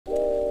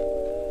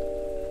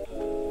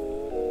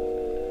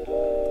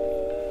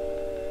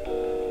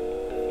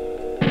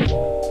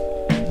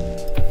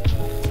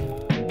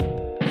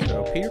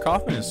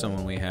Coffin is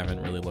someone we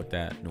haven't really looked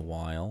at in a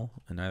while,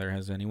 and neither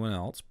has anyone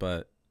else,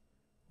 but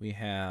we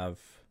have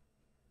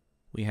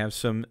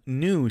some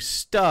new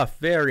stuff,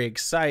 very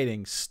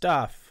exciting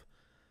stuff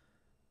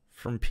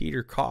from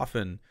Peter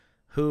Coffin,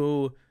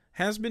 who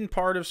has been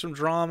part of some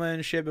drama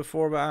and shit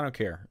before, but I don't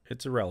care.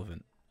 It's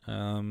irrelevant.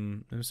 I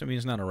mean,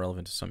 it's not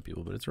irrelevant to some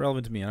people, but it's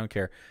relevant to me. I don't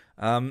care.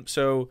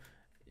 So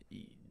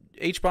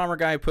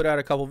Hbomberguy put out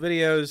a couple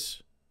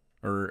videos,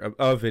 or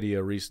a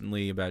video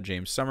recently about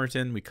James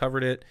Somerton. We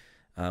covered it.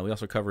 We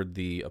also covered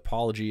the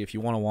apology. If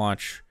you want to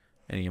watch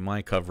any of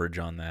my coverage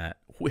on that,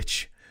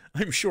 which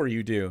I'm sure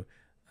you do,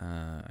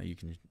 you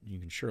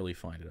can surely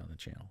find it on the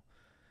channel.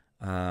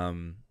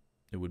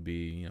 It would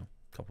be, a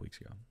couple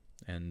weeks ago.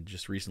 And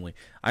just recently,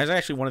 I was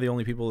actually one of the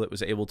only people that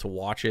was able to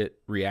watch it,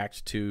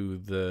 react to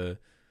the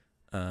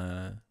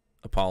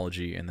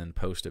apology, and then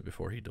post it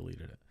before he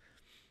deleted it.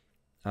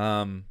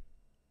 I mean,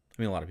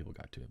 a lot of people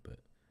got to it, but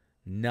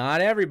not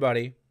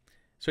everybody.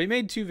 So he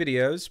made 2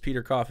 videos.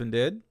 Peter Coffin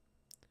did.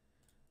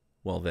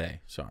 Well,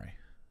 sorry.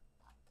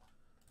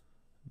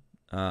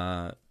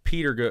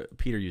 Peter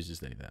uses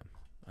they, them.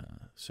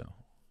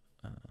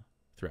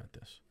 Throughout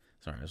this.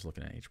 Sorry, I was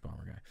looking at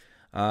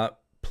Hbomberguy.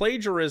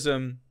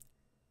 Plagiarism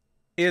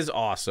is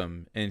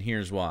awesome, and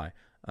here's why.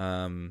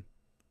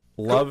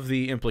 Love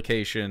the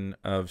implication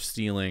of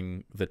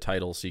stealing the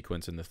title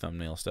sequence and the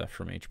thumbnail stuff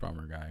from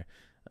Hbomberguy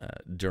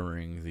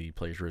during the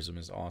plagiarism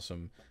is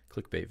awesome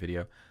clickbait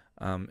video.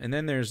 And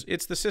then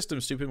it's the system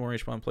stupid more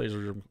Hbom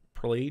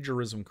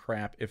plagiarism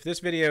crap. If this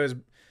video is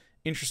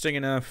interesting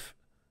enough,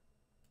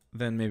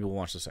 then maybe we'll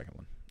watch the second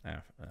one.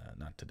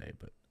 Not today,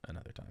 but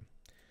another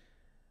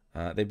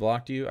time. They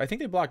blocked you. I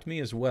think they blocked me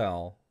as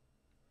well.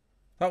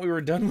 Thought we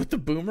were done with the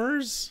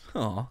boomers.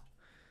 Oh,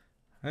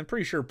 I'm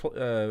pretty sure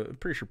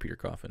Peter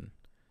Coffin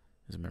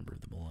is a member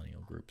of the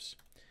millennial groups.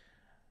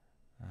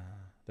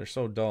 They're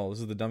so dull. This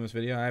is the dumbest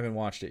video. I haven't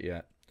watched it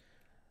yet.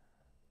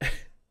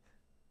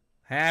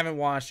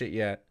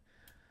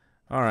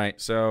 All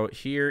right, so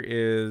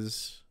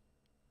here's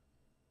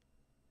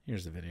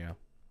the video.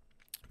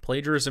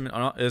 Plagiarism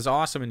is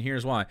awesome, and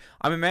here's why.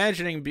 I'm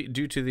imagining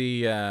due to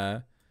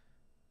the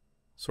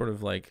sort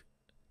of like,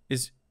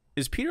 is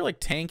Peter like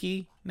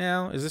tanky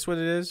now? Is this what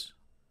it is?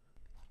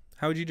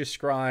 How would you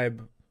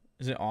describe?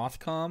 Is it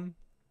Authcom?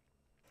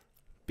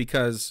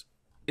 Because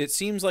it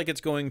seems like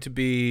it's going to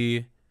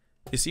be.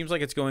 It seems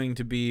like it's going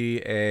to be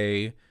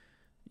a.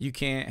 You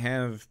can't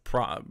have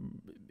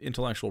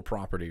intellectual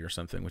property or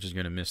something, which is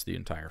going to miss the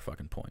entire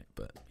fucking point.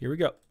 But here we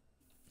go.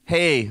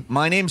 Hey,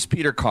 my name's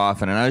Peter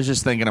Coffin, and I was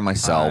just thinking to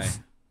myself,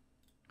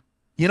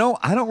 I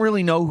don't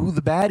really know who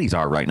the baddies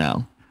are right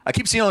now. I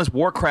keep seeing all this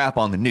war crap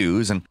on the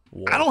news, and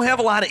I don't have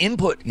a lot of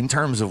input in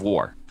terms of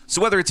war.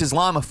 So whether it's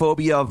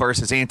Islamophobia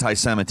versus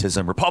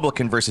anti-Semitism,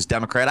 Republican versus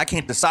Democrat, I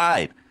can't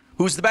decide.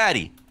 Who's the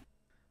baddie?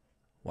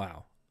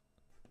 Wow.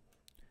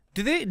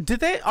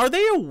 Are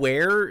they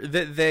aware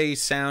that they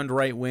sound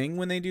right-wing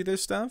when they do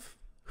this stuff?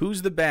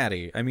 Who's the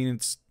baddie? I mean,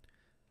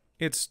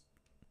 it's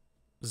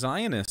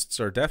Zionists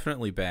are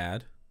definitely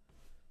bad.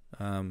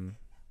 The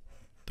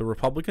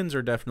Republicans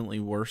are definitely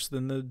worse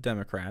than the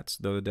Democrats,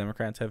 though the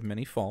Democrats have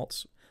many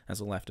faults. As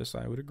a leftist,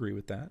 I would agree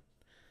with that.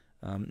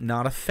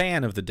 Not a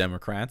fan of the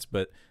Democrats,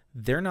 but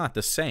they're not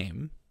the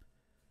same.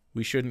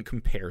 We shouldn't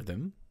compare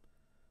them.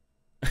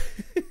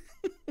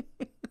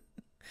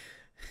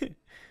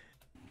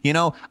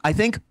 I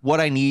think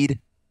what I need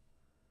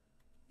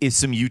is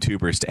some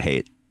YouTubers to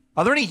hate.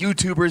 Are there any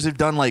YouTubers who've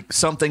done like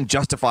something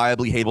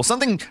justifiably hateful,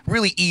 something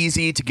really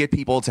easy to get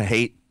people to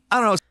hate? I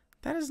don't know.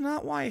 That is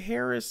not why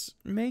Harris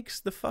makes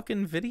the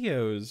fucking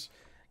videos.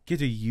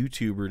 Get a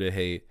YouTuber to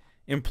hate.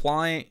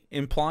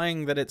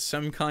 Implying that it's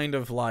some kind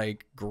of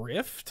like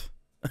grift.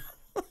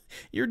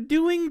 You're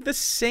doing the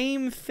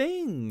same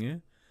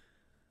thing.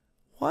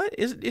 What?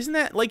 Isn't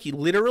that like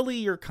literally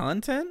your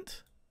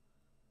content?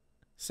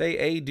 Say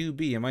A, do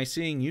B. Am I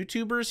seeing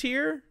YouTubers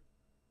here?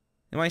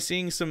 Am I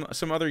seeing some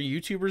other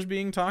YouTubers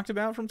being talked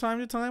about from time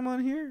to time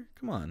on here?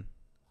 Come on.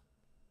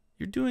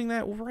 You're doing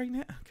that right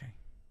now? Okay.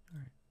 All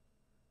right.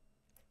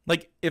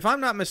 Like, if I'm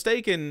not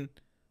mistaken,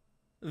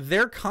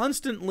 they're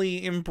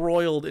constantly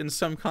embroiled in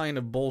some kind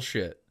of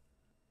bullshit.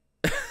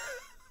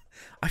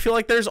 I feel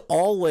like there's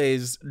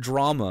always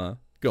drama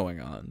going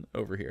on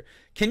over here.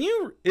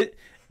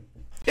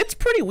 It's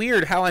pretty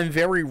weird how I'm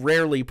very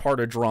rarely part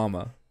of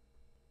drama.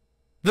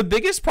 The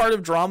biggest part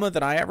of drama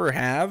that I ever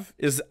have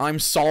is I'm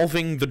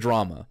solving the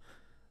drama.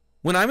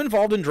 When I'm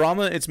involved in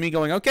drama, it's me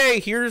going,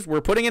 okay, we're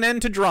putting an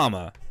end to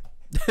drama.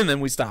 And then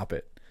we stop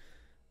it.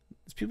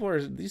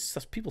 These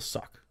people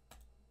suck.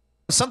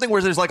 Something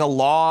where there's like a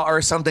law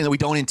or something that we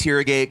don't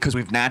interrogate because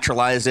we've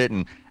naturalized it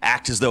and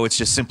act as though it's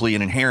just simply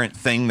an inherent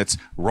thing that's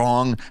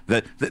wrong,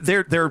 that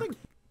they're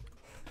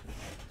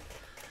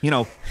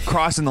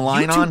crossing the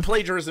line YouTube on.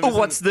 Plagiarism. Oh,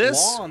 what's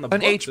this? An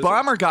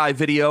Hbomberguy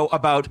video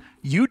about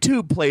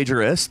YouTube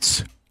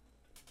plagiarists.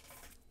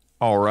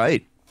 All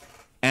right.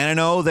 And I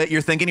know that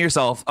you're thinking to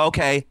yourself,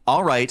 okay,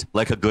 all right,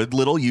 like a good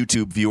little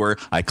YouTube viewer,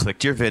 I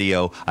clicked your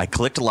video, I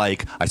clicked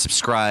like, I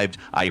subscribed,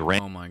 I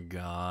ran. Oh my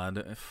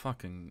God.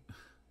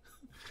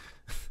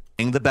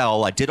 the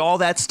bell. I did all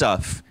that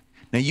stuff.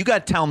 Now you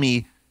got to tell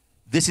me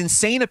this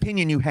insane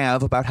opinion you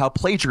have about how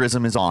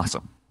plagiarism is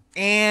awesome.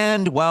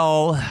 And,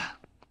 well,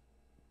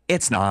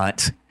 it's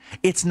not.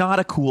 It's not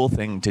a cool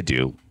thing to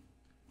do.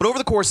 But over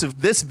the course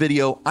of this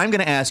video, I'm going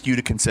to ask you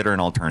to consider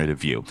an alternative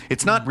view.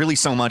 It's not really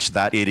so much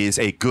that it is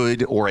a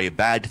good or a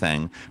bad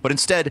thing, but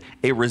instead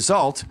a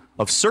result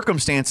of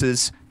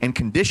circumstances and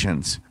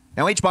conditions.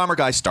 Now,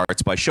 Hbomberguy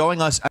starts by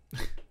showing us...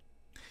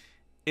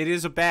 It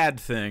is a bad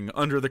thing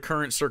under the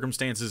current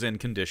circumstances and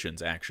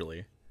conditions,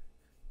 actually.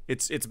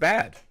 It's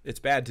bad. It's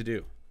bad to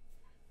do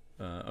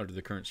under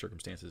the current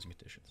circumstances and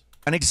conditions.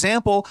 An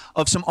example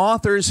of some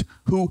authors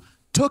who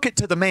took it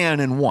to the man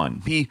and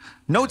won. He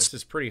notes...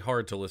 This is pretty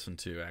hard to listen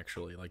to,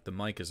 actually. Like, the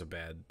mic is a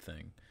bad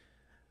thing.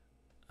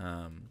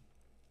 There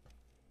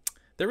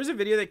was a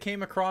video that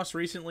came across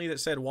recently that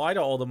said, why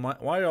do all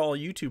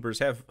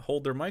YouTubers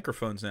hold their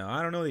microphones now?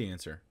 I don't know the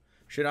answer.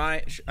 Should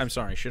I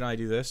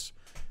do this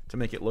to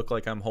make it look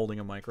like I'm holding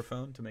a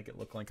microphone, to make it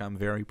look like I'm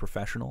very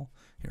professional?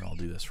 Here, I'll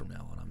do this from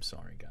now on. I'm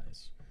sorry,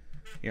 guys.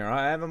 Here,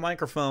 I have a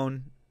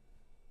microphone.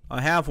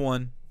 I have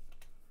one.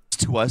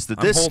 To us that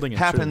this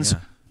happens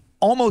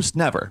almost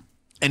never.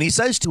 And he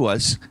says to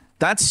us,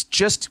 that's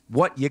just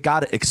what you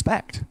gotta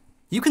expect.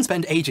 You can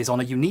spend ages on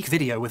a unique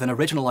video with an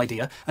original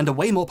idea, and a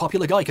way more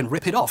popular guy can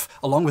rip it off,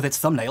 along with its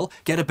thumbnail,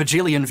 get a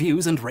bajillion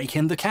views, and rake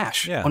in the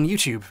cash. Yeah. On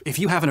YouTube, if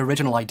you have an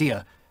original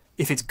idea,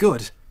 if it's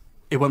good,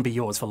 it won't be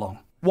yours for long.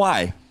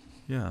 Why?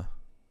 Yeah.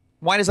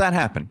 Why does that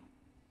happen?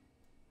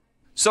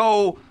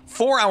 So,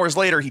 4 hours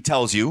later, he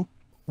tells you...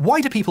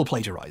 Why do people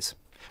plagiarize?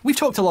 We've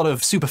talked a lot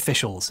of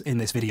superficials in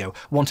this video,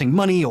 wanting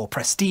money or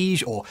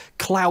prestige or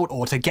clout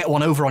or to get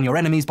one over on your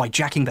enemies by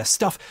jacking their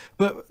stuff,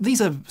 but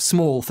these are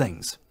small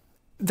things.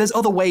 There's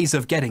other ways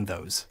of getting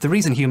those. The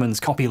reason humans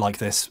copy like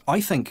this,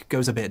 I think,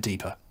 goes a bit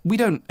deeper. We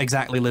don't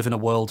exactly live in a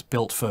world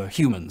built for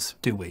humans,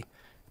 do we?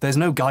 There's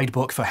no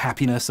guidebook for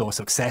happiness or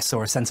success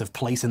or a sense of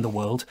place in the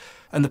world,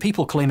 and the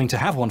people claiming to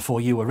have one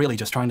for you are really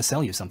just trying to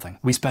sell you something.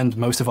 We spend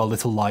most of our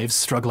little lives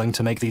struggling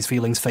to make these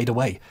feelings fade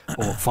away,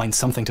 or find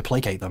something to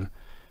placate them.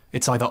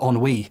 It's either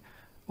ennui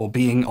or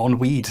being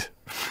ennuied.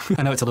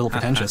 I know it's a little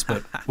pretentious,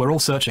 but we're all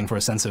searching for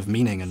a sense of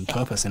meaning and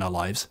purpose in our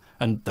lives,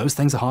 and those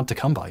things are hard to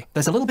come by.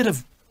 There's a little bit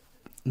of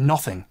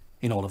nothing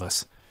in all of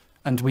us,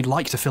 and we'd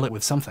like to fill it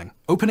with something.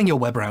 Opening your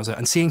web browser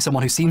and seeing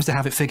someone who seems to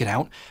have it figured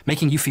out,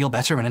 making you feel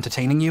better and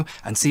entertaining you,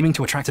 and seeming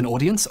to attract an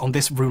audience on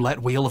this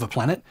roulette wheel of a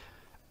planet,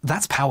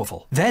 that's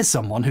powerful. There's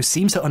someone who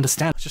seems to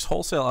understand. Just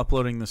wholesale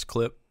uploading this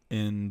clip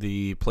in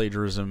the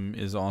plagiarism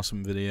is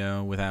awesome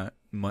video without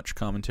much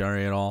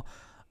commentary at all.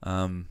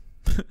 I'm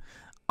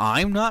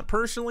not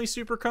personally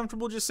super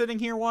comfortable just sitting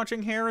here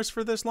watching Harris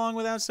for this long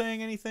without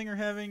saying anything or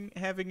having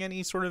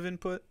any sort of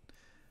input.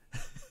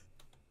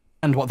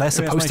 And what they're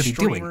supposed to be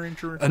doing,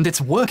 and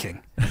it's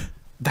working.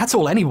 That's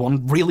all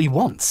anyone really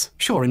wants.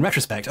 Sure, in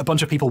retrospect, a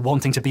bunch of people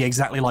wanting to be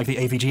exactly like the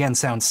AVGN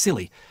sounds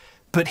silly,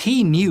 but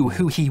he knew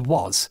who he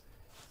was.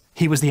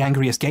 He was the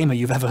angriest gamer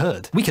you've ever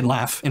heard. We can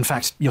laugh, in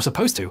fact, you're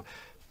supposed to,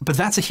 but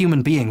that's a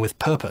human being with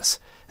purpose.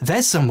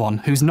 There's someone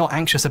who's not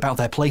anxious about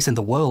their place in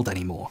the world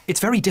anymore. It's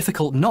very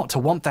difficult not to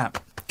want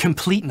that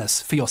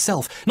completeness for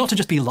yourself, not to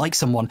just be like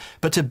someone,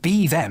 but to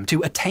be them,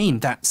 to attain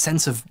that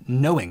sense of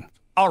knowing.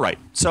 All right,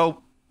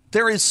 so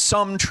there is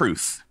some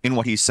truth in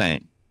what he's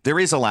saying. There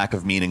is a lack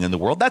of meaning in the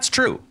world. That's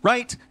true,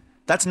 right?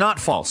 That's not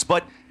false.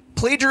 But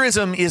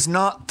plagiarism is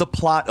not the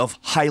plot of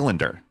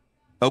Highlander,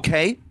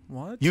 okay?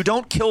 What? You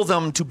don't kill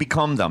them to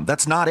become them.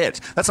 That's not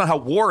it. That's not how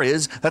war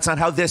is. That's not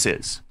how this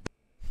is.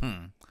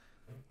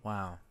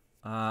 Wow.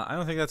 I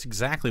don't think that's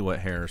exactly what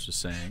Harris is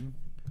saying.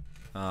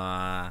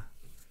 No,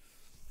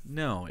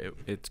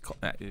 it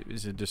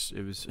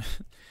was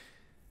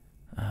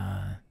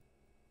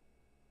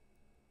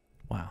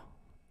wow.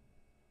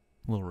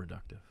 A little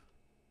reductive.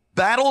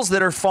 Battles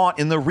that are fought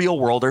in the real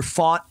world are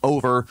fought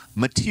over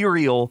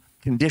material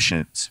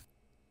conditions.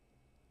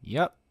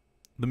 Yep.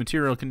 The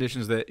material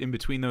conditions that in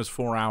between those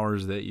 4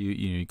 hours that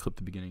you clip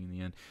the beginning and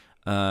the end,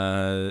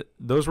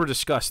 those were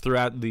discussed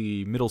throughout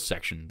the middle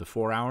section, the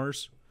 4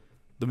 hours.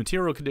 The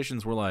material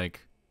conditions were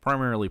like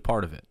primarily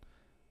part of it.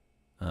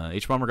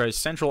 Hbomberguy's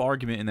central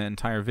argument in that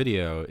entire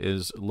video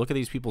is look at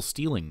these people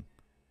stealing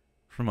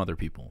from other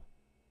people,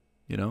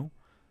 you know,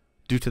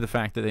 due to the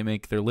fact that they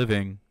make their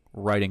living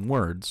writing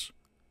words.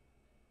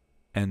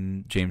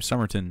 And James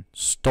Somerton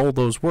stole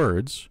those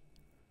words,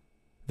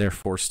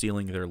 therefore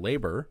stealing their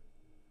labor,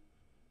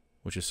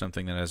 which is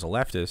something that as a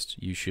leftist,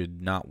 you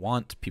should not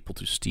want people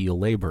to steal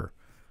labor,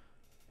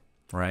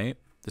 right?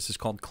 This is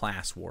called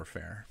class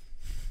warfare.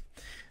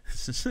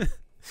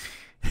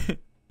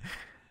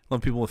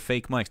 Love people with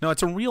fake mics. No,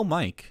 it's a real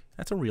mic.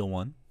 That's a real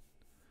one.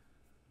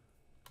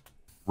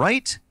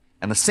 Right?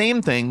 And the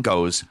same thing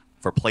goes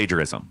for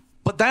plagiarism.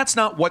 But that's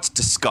not what's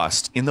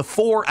discussed in the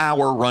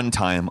 4-hour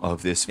runtime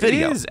of this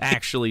video. It is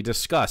actually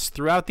discussed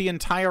throughout the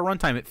entire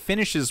runtime. It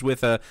finishes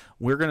with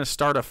we're going to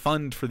start a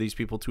fund for these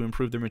people to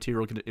improve their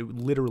material. It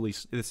literally,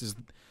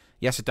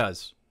 yes, it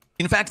does.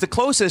 In fact, the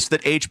closest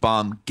that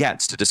Hbomb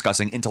gets to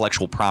discussing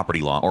intellectual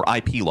property law or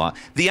IP law,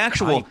 the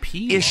actual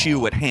IP issue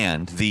law. at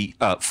hand, the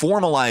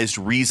formalized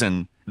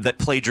reason that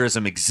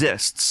plagiarism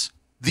exists,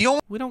 the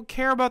only We don't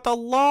care about the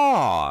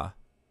law.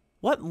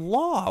 What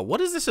law? What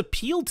does this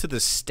appeal to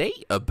the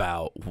state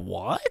about?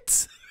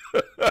 What?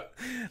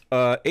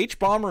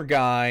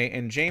 Hbomberguy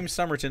and James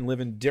Somerton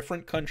live in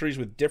different countries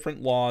with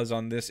different laws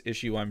on this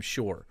issue, I'm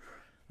sure.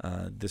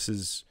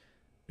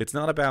 It's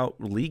not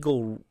about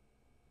legal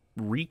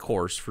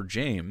recourse for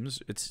James.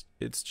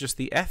 It's just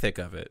the ethic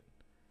of it.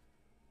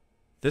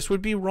 This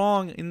would be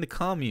wrong in the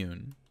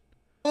commune.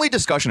 only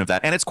discussion of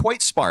that, and it's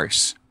quite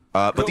sparse,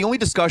 but the only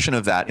discussion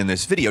of that in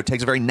this video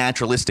takes a very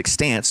naturalistic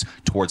stance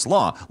towards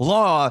law.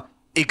 Law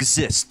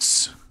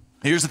exists.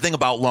 Here's the thing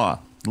about law.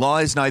 Law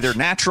is neither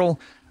natural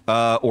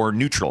or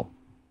neutral.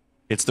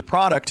 It's the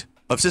product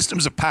of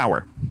systems of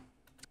power.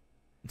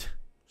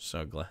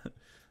 So glad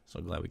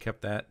we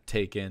kept that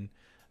taken.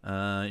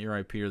 You're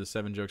right, Peter. The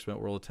 7 jokes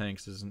about World of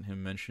Tanks isn't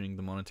him mentioning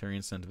the monetary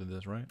incentive of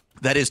this, right?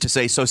 That is to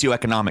say,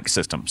 socioeconomic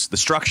systems, the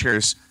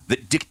structures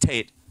that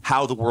dictate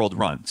how the world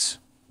runs.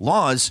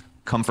 Laws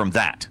come from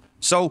that.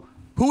 So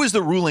who is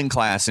the ruling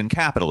class in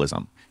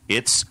capitalism?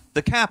 It's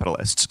the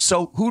capitalists.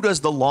 So who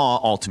does the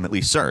law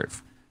ultimately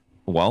serve?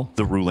 Well,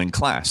 the ruling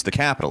class, the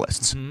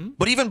capitalists.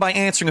 But even by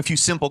answering a few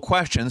simple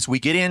questions, we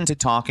get into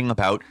talking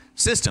about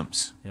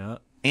systems. Yeah.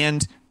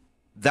 And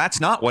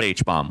that's not what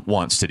Hbomb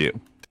wants to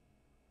do.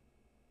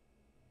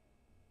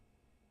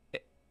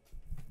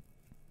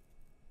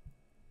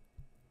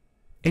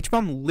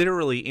 Hbomb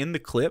literally in the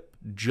clip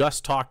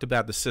just talked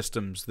about the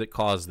systems that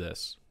cause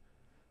this.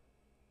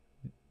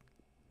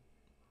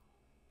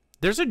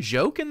 There's a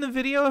joke in the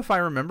video, if I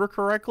remember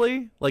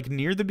correctly, like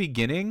near the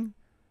beginning,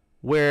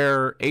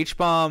 where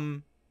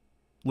Hbomb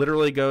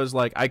literally goes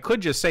like, I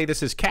could just say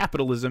this is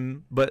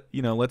capitalism, but,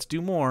 you know, let's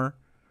do more.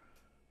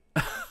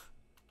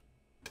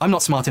 I'm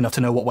not smart enough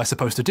to know what we're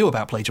supposed to do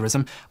about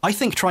plagiarism. I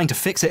think trying to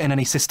fix it in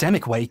any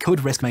systemic way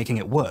could risk making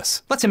it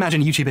worse. Let's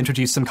imagine YouTube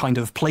introduced some kind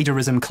of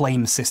plagiarism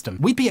claim system.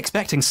 We'd be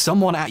expecting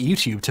someone at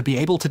YouTube to be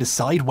able to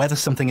decide whether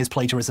something is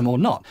plagiarism or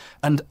not.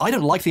 And I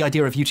don't like the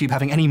idea of YouTube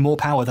having any more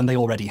power than they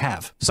already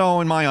have.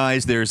 So in my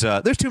eyes, there's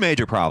two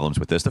major problems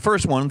with this. The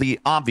first one, the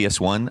obvious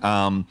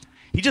one,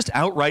 he just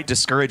outright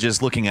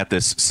discourages looking at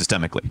this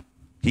systemically.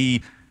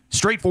 He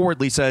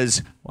straightforwardly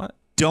says, What?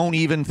 Don't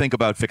even think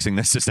about fixing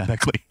this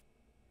systemically.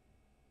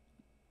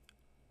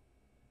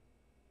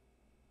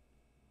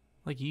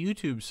 Like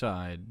YouTube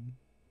side.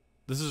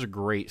 This is a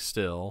great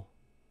still.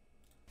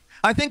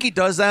 I think he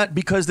does that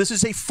because this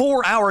is a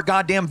 4-hour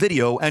goddamn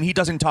video and he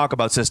doesn't talk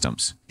about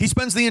systems. He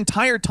spends the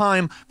entire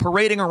time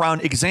parading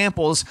around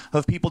examples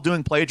of people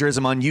doing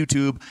plagiarism on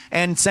YouTube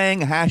and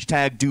saying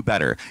hashtag do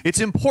better. It's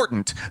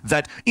important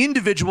that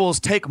individuals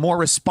take more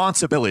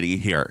responsibility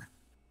here.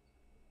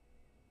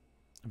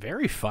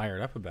 Very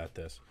fired up about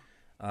this.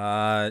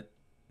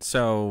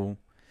 So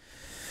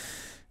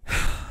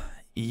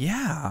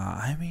yeah,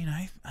 I mean,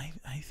 I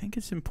think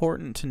it's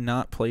important to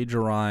not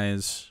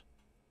plagiarize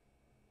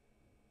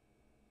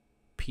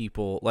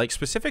people. Like,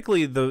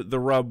 specifically, the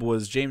rub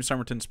was James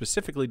Somerton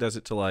specifically does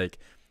it to, like,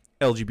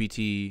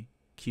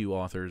 LGBTQ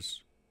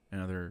authors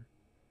and other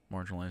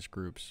marginalized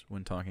groups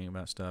when talking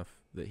about stuff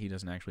that he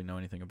doesn't actually know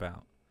anything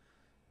about.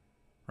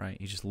 Right?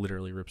 He just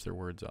literally rips their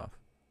words off.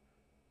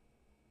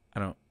 I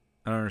don't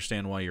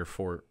understand why you're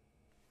for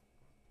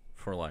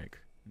like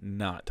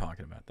not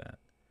talking about that.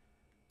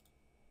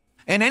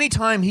 And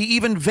anytime he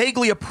even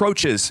vaguely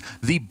approaches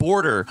the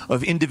border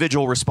of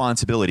individual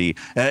responsibility,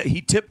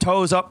 he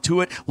tiptoes up to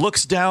it,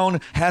 looks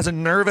down, has a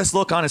nervous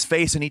look on his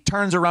face, and he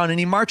turns around and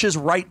he marches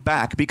right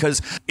back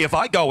because if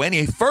I go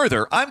any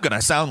further, I'm going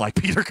to sound like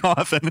Peter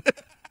Coffin.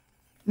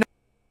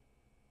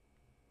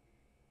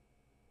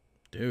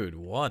 Dude,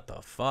 what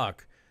the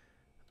fuck?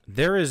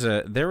 There is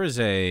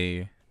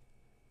a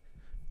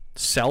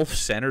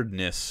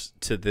self-centeredness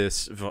to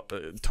this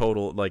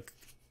total, like,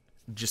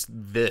 just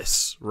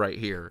this right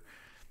here.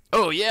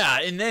 Oh yeah,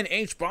 and then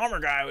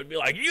Hbomberguy would be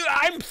like, "Yeah,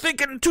 I'm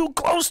thinking too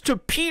close to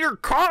Peter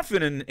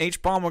Coffin," and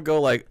Hbomb would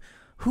go like,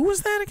 "Who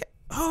was that again?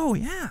 Oh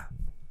yeah."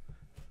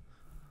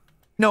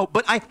 No,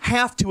 but I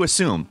have to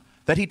assume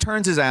that he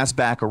turns his ass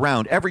back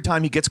around every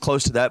time he gets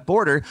close to that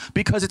border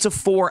because it's a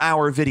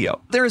 4-hour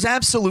video. There is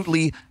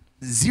absolutely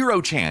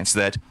zero chance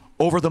that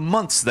over the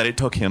months that it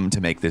took him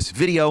to make this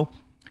video,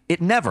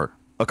 it never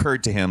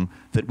occurred to him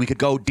that we could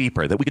go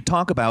deeper, that we could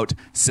talk about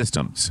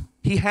systems.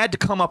 He had to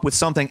come up with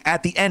something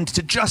at the end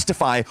to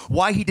justify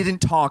why he didn't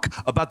talk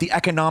about the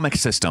economic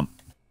system.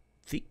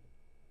 The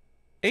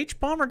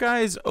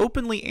Hbomberguy is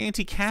openly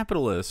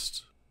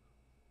anti-capitalist.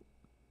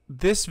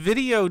 This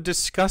video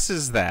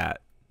discusses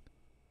that.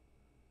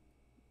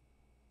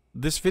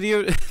 This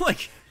video,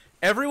 like,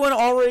 everyone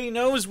already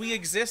knows we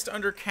exist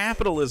under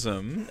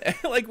capitalism.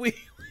 Like,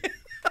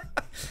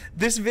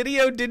 this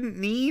video didn't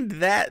need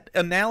that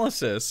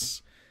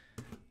analysis.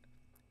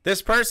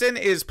 This person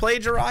is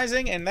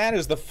plagiarizing, and that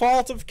is the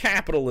fault of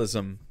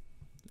capitalism.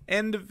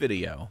 End of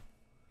video.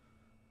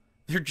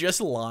 They're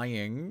just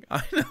lying.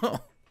 I know.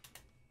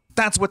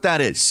 That's what that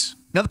is.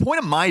 Now, the point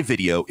of my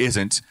video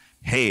isn't,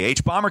 hey,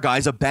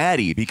 Hbomberguy's a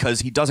baddie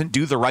because he doesn't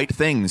do the right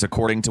things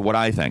according to what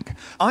I think.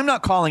 I'm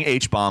not calling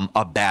Hbomb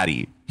a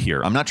baddie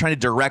here. I'm not trying to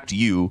direct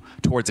you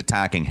towards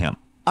attacking him.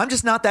 I'm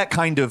just not that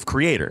kind of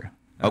creator,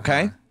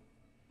 okay?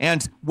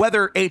 And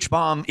whether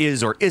Hbomb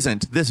is or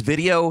isn't, this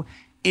video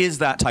is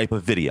that type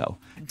of video.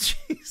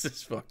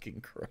 Jesus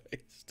fucking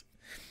Christ.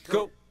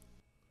 Go.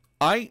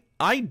 I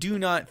do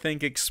not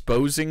think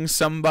exposing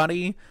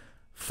somebody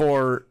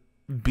for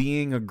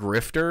being a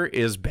grifter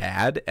is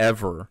bad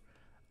ever.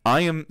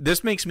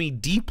 This makes me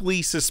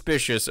deeply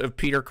suspicious of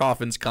Peter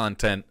Coffin's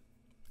content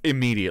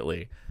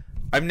immediately.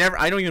 I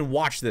don't even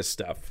watch this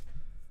stuff.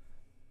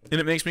 And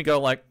it makes me go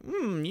like,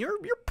 you're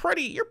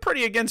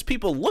pretty against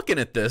people looking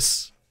at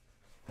this.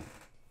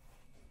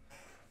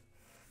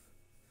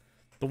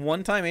 The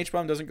one time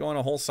Hbomb doesn't go on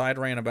a whole side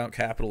rant about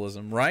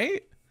capitalism,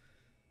 right?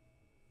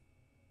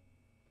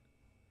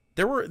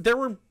 There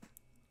were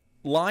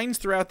lines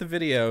throughout the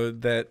video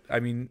that, I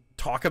mean,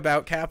 talk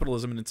about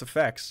capitalism and its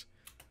effects.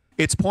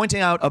 It's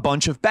pointing out a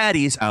bunch of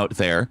baddies out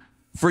there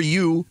for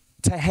you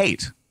to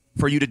hate,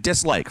 for you to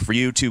dislike, for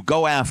you to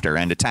go after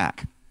and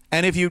attack.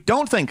 And if you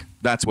don't think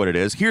that's what it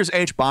is, here's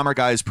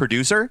Hbomberguy's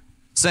producer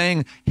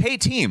saying, hey,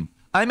 team,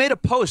 I made a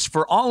post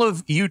for all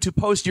of you to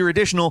post your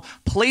additional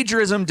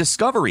plagiarism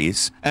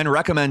discoveries and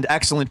recommend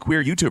excellent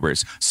queer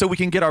YouTubers so we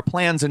can get our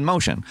plans in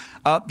motion.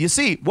 You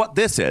see, what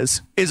this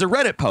is a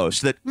Reddit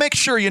post that makes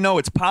sure you know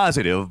it's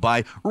positive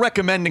by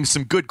recommending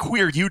some good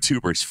queer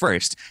YouTubers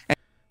first.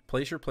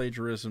 Place your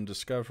plagiarism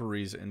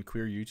discoveries and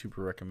queer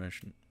YouTuber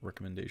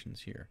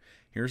recommendations here.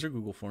 Here's a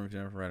Google form if you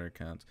have Reddit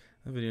accounts.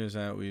 The video is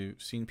out. We've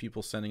seen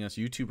people sending us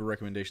YouTuber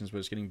recommendations, but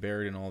it's getting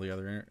buried in all the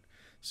other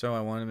So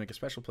I wanted to make a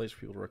special place for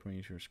people to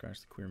recommend YouTubers,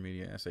 scratch the queer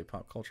media, essay,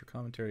 pop culture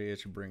commentary. It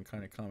should bring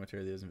kind of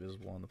commentary that isn't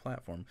visible on the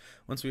platform.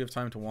 Once we have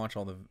time to watch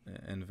all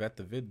and vet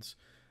the vids,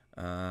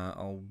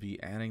 I'll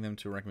be adding them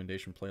to a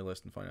recommendation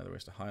playlist and find other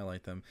ways to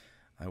highlight them.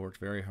 I worked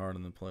very hard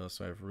on the playlist,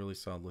 so I have a really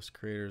solid list of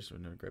creators who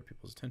never grab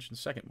people's attention.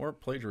 Second, more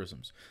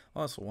plagiarisms.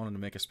 I also wanted to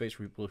make a space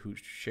for people who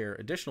share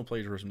additional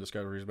plagiarism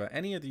discoveries about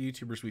any of the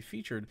YouTubers we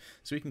featured,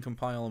 so we can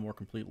compile a more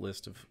complete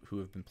list of who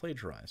have been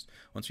plagiarized.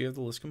 Once we have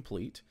the list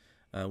complete,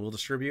 we'll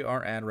distribute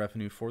our ad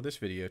revenue for this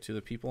video to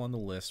the people on the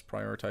list,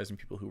 prioritizing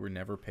people who were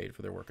never paid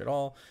for their work at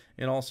all.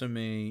 It also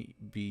may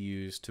be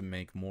used to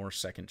make more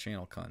second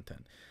channel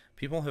content.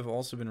 People have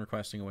also been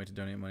requesting a way to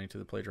donate money to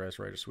the plagiarized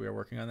writers, so we are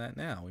working on that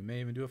now. We may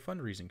even do a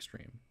fundraising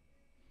stream.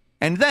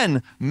 And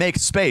then make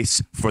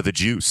space for the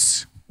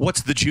juice.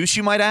 What's the juice,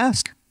 you might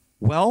ask?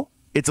 Well,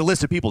 it's a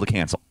list of people to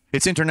cancel.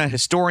 It's Internet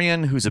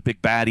Historian, who's a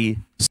big baddie.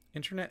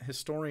 Internet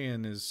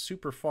Historian is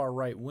super far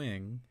right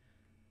wing.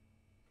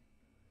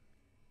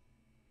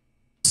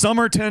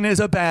 Somerton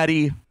is a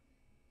baddie.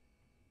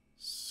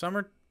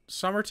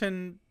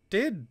 Somerton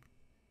did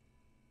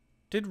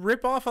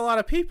rip off a lot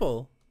of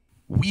people.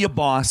 We a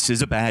Boss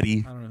is a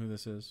baddie. I don't know who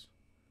this is.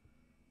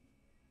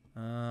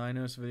 I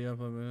know this video.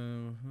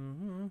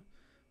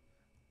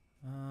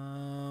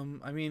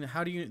 I mean,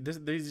 how do you?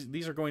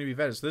 These are going to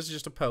be vetted. So this is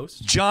just a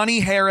post.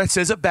 Johnny Harris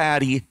is a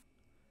baddie.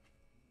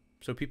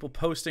 So people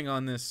posting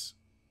on this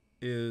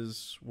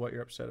is what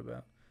you're upset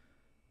about.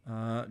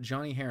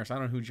 Johnny Harris. I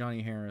don't know who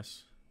Johnny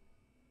Harris.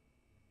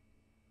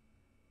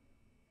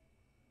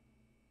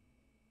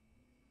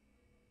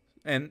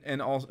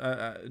 And also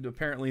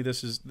apparently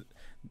this is.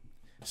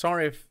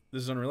 Sorry if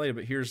this is unrelated,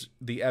 but here's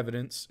the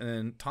evidence.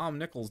 And Tom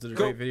Nichols did a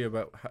great video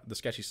about the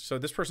sketchy. So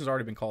this person's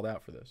already been called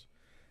out for this.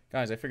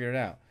 Guys, I figured it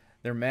out.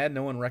 They're mad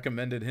no one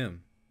recommended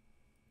him.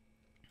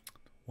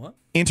 What?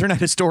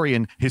 Internet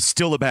Historian is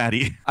still a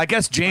baddie. I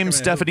guess James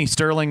Stephanie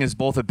Sterling is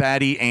both a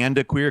baddie and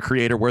a queer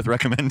creator worth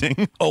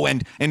recommending. Oh,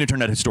 and an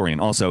Internet Historian,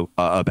 also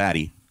a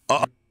baddie.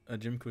 A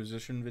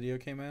Jimquisition video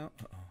came out?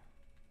 Uh-oh.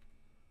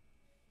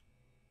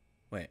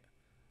 Wait.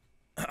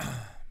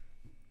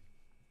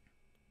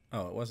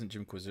 Oh, it wasn't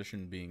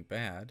Jimquisition being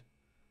bad.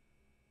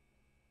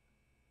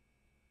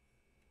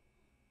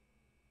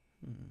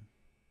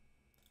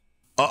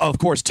 Of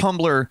course,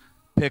 Tumblr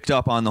picked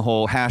up on the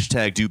whole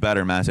hashtag do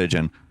better message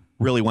and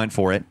really went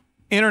for it.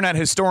 Internet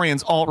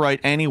Historians alt-right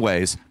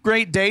anyways.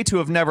 Great day to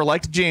have never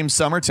liked James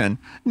Somerton.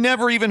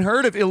 Never even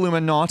heard of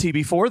Illuminati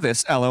before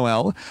this,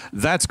 LOL.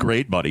 That's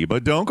great, buddy,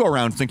 but don't go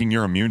around thinking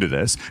you're immune to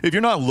this. If you're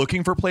not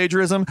looking for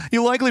plagiarism,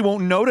 you likely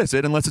won't notice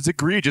it unless it's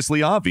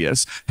egregiously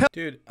obvious.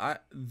 Dude,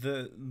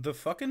 the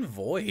fucking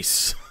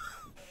voice.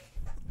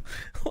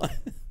 What?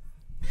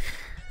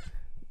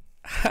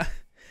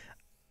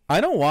 I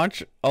don't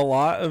watch a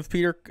lot of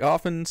Peter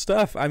Coffin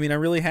stuff. I mean, I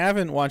really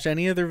haven't watched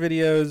any of their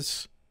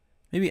videos,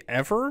 maybe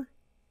ever.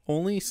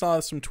 Only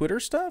saw some Twitter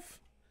stuff.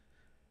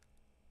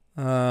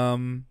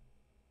 Ugh.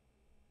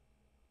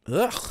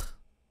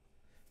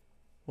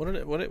 What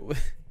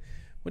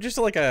just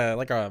like a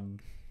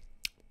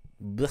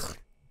blech,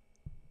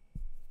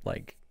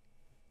 like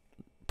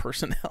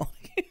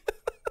personality.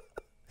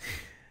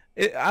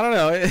 I don't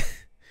know.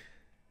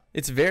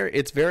 It's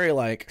very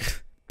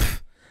like,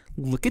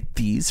 look at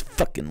these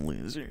fucking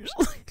losers.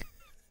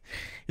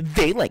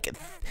 They like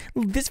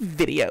this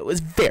video is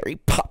very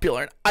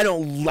popular and I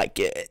don't like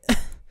it.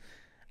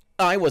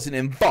 I wasn't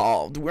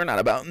involved. We're not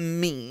about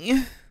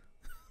me.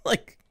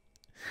 Like,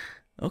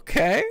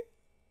 okay.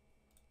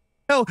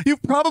 Hell,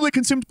 you've probably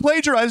consumed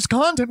plagiarized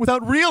content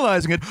without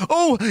realizing it.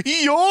 Oh,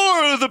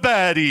 you're the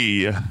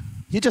baddie.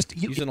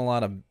 Using a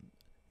lot of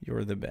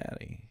 "you're the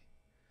baddie."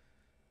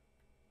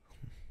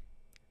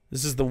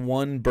 This is the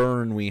one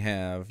burn we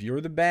have.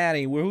 You're the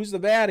baddie. Who's the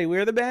baddie?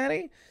 We're the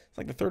baddie. It's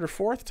like the third or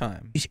fourth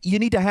time. You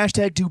need to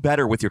hashtag do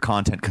better with your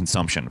content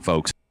consumption,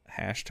 folks.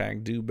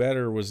 Hashtag do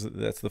better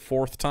that's the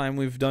fourth time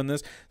we've done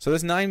this. So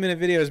this 9-minute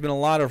video has been a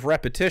lot of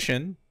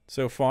repetition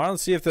so far.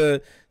 Let's see if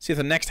the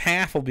next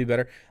half will be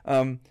better.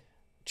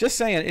 Just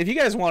saying, if you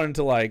guys wanted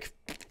to, like,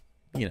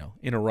 you know,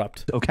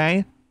 interrupt.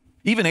 Okay.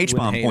 Even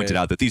Hbomb pointed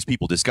out that these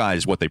people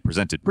disguised what they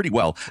presented pretty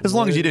well, as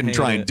long as you didn't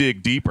try and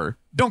dig deeper.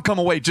 Don't come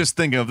away just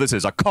thinking of this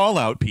as a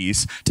call-out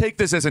piece. Take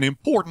this as an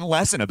important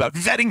lesson about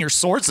vetting your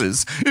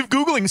sources. If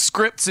Googling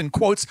scripts and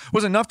quotes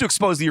was enough to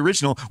expose the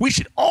original, we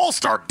should all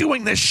start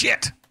doing this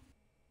shit.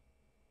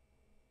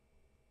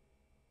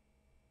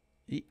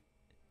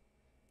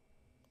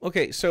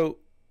 Okay, so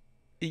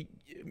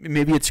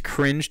maybe it's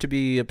cringe to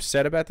be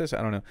upset about this.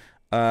 I don't know.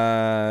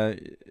 Are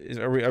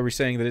we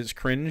saying that it's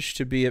cringe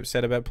to be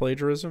upset about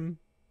plagiarism,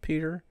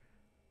 Peter?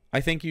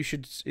 I think you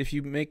should, if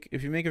you make a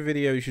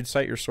video, you should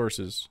cite your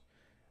sources.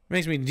 It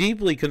makes me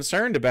deeply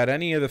concerned about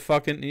any of the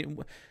fucking.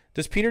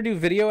 Does Peter do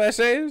video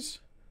essays?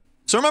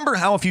 So remember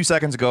how a few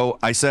seconds ago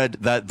I said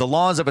that the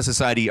laws of a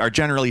society are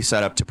generally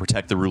set up to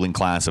protect the ruling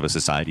class of a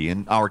society.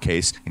 In our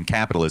case, in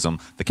capitalism,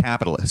 the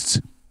capitalists.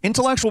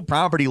 Intellectual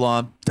property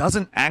law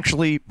doesn't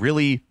actually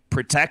really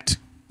protect,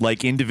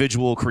 like,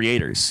 individual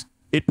creators.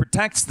 It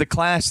protects the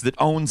class that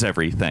owns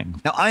everything.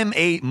 Now, I'm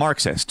a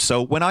Marxist,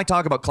 so when I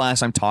talk about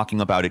class, I'm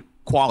talking about it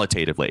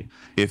qualitatively.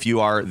 If you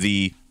are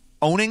the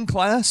owning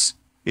class,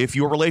 if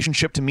your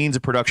relationship to means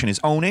of production is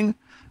owning,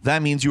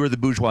 that means you are the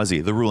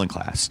bourgeoisie, the ruling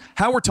class.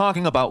 How we're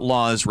talking about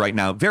laws right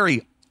now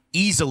very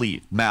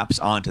easily maps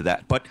onto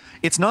that, but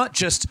it's not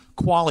just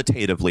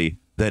qualitatively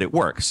that it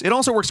works. It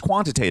also works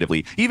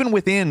quantitatively, even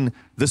within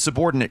the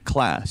subordinate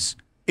class.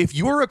 If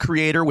you're a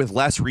creator with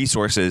less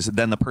resources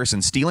than the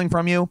person stealing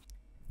from you,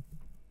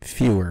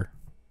 fewer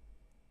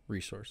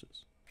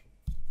resources.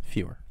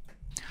 Fewer.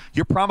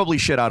 You're probably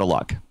shit out of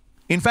luck.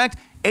 In fact,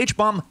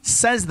 Hbomb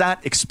says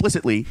that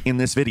explicitly in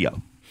this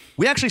video.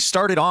 We actually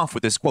started off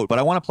with this quote, but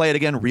I want to play it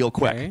again real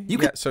quick.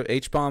 Okay. So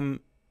Hbomb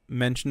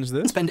mentions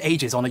this. Spend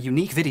ages on a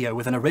unique video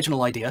with an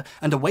original idea,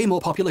 and a way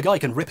more popular guy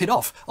can rip it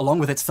off, along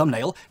with its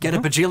thumbnail, get a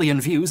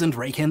bajillion views, and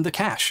rake in the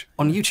cash.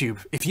 On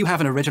YouTube, if you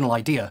have an original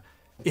idea,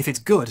 if it's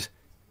good,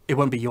 it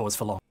won't be yours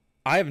for long.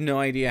 I have no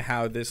idea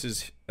how this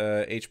is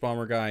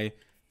Hbomberguy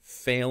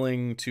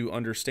failing to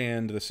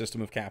understand the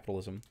system of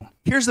capitalism.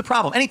 Here's the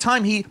problem.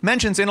 Anytime he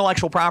mentions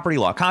intellectual property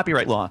law,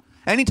 copyright law,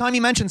 anytime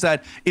he mentions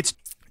that, it's...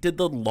 Did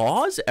the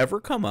laws ever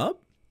come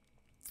up?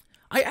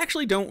 I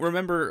actually don't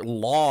remember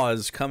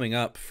laws coming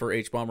up for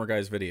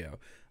Hbomberguy's video.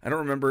 I don't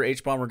remember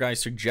Hbomberguy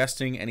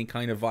suggesting any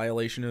kind of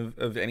violation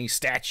of any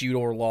statute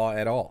or law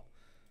at all.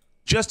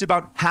 Just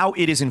about how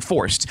it is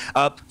enforced,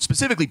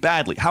 specifically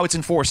badly, how it's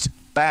enforced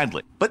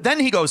badly. But then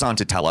he goes on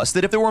to tell us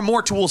that if there were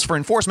more tools for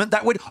enforcement,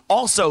 that would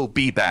also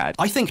be bad.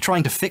 I think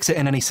trying to fix it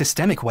in any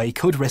systemic way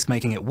could risk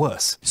making it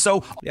worse.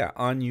 So, yeah,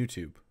 on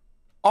YouTube.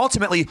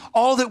 Ultimately,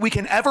 all that we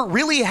can ever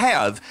really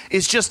have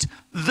is just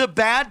the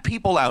bad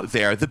people out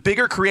there, the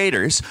bigger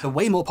creators. The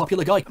way more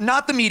popular guy.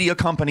 Not the media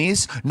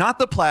companies, not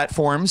the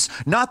platforms,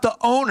 not the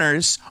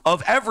owners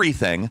of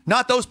everything,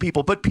 not those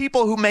people, but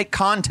people who make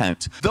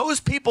content. Those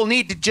people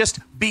need to just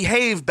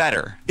behave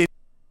better.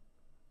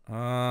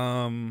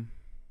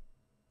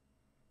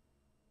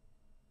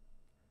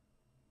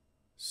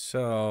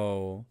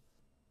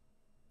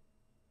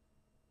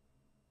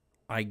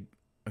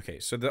 Okay,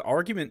 so the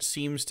argument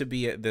seems to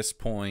be at this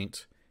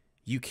point,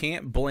 you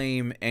can't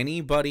blame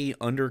anybody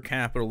under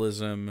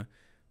capitalism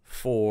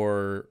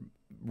for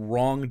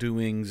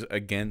wrongdoings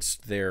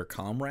against their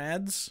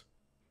comrades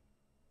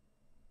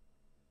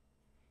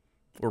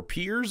or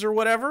peers or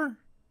whatever.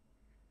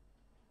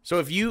 So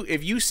if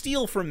you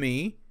steal from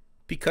me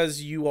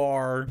because you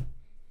are,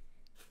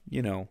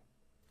 you know,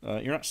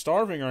 you're not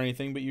starving or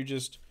anything, but you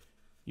just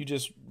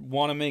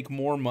want to make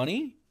more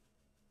money,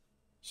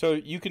 so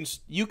you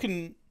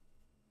can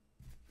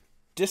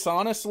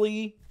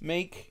dishonestly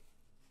make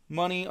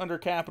money under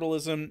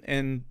capitalism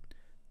and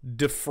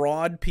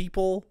defraud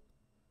people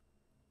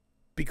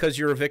because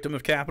you're a victim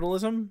of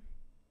capitalism?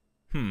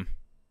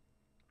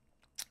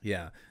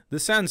 Yeah.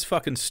 This sounds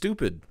fucking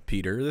stupid,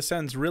 Peter. This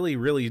sounds really,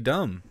 really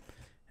dumb.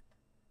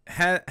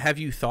 Have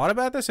you thought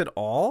about this at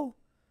all?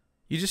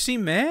 You just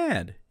seem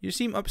mad. You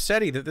seem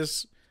upsetty that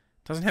this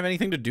doesn't have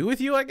anything to do with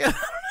you, I guess.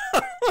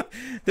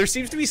 There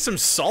seems to be some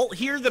salt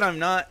here that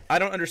I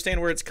don't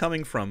understand where it's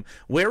coming from.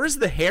 Where is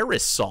the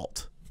Harris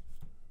salt?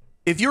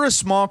 If you're a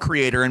small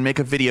creator and make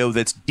a video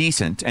that's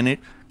decent and it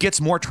gets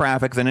more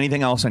traffic than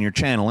anything else on your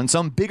channel, and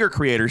some bigger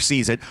creator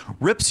sees it,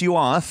 rips you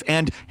off,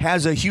 and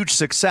has a huge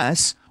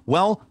success,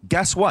 well,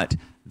 guess what?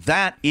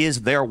 That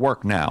is their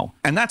work now.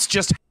 And that's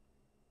just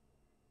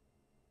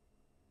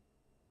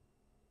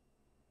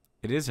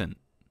It isn't.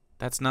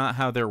 That's not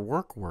how their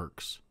work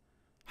works.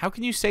 How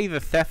can you say the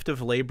theft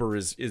of labor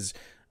is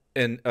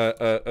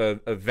a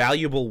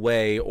valuable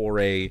way or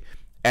a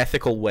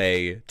ethical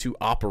way to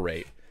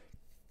operate?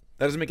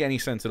 That doesn't make any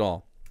sense at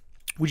all.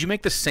 Would you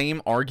make the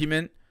same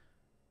argument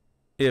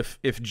if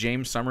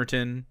James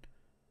Somerton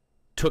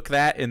took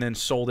that and then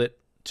sold it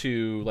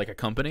to like a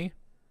company?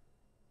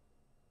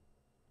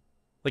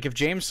 Like if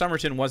James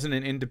Somerton wasn't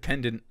an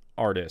independent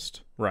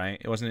artist, right?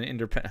 It wasn't an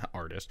independent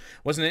artist.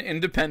 Wasn't an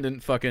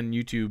independent fucking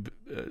YouTube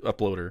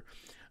uploader.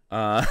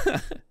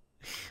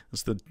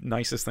 That's the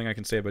nicest thing I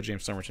can say about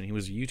James Somerton. He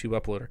was a YouTube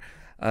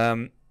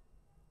uploader.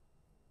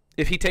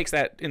 If he takes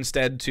that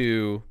instead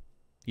to,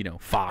 you know,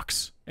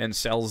 Fox and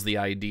sells the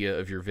idea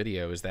of your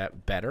video, is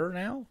that better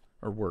now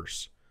or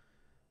worse?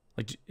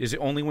 Like, is it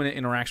only when it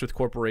interacts with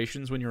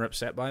corporations when you're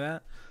upset by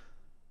that?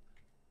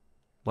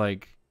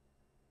 Like,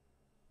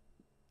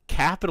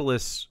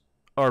 capitalists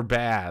are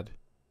bad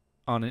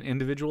on an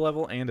individual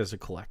level and as a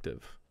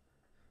collective.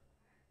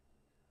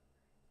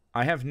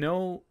 I have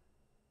no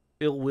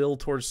ill will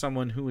towards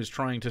someone who is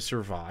trying to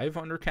survive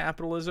under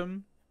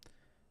capitalism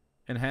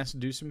and has to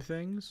do some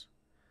things.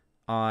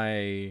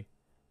 I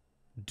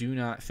do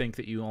not think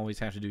that you always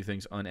have to do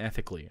things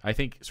unethically. I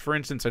think, for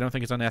instance, I don't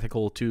think it's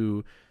unethical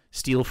to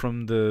steal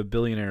from the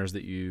billionaires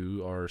that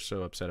you are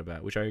so upset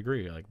about, which I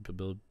agree. Like,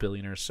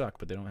 billionaires suck,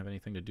 but they don't have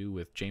anything to do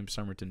with James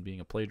Somerton being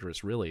a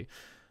plagiarist, really,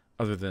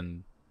 other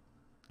than,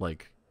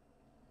 like,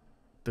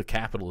 the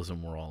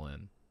capitalism we're all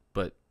in.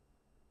 But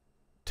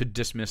to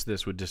dismiss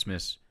this would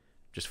dismiss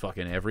just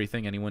fucking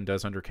everything anyone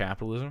does under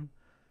capitalism.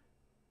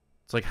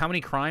 It's like, how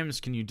many crimes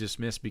can you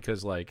dismiss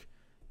because, like,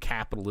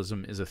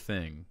 capitalism is a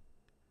thing?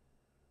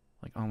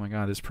 Like, oh my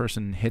God, this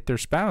person hit their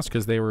spouse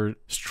because they were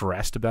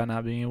stressed about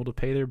not being able to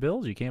pay their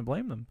bills. You can't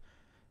blame them.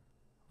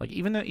 Like,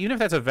 even if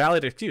that's a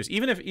valid excuse,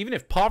 even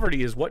if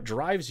poverty is what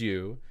drives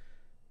you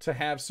to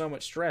have so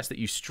much stress that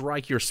you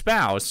strike your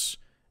spouse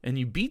and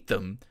you beat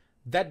them,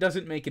 that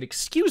doesn't make it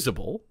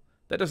excusable.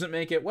 That doesn't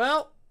make it,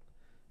 well,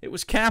 it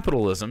was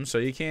capitalism, so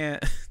you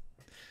can't.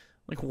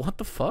 Like, what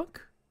the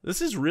fuck?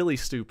 This is really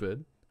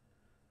stupid.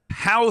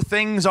 How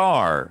things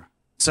are.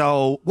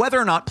 So whether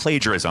or not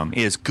plagiarism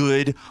is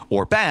good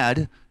or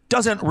bad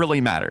doesn't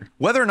really matter.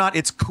 Whether or not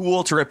it's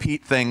cool to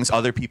repeat things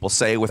other people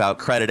say without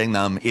crediting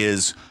them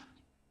is,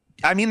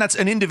 I mean, that's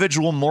an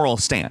individual moral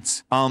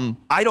stance.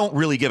 I don't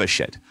really give a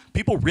shit.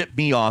 People rip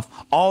me off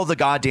all the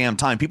goddamn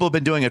time. People have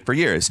been doing it for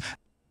years.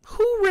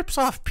 Who rips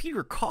off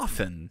Peter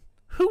Coffin?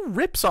 Who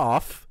rips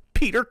off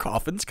Peter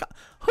Coffin's?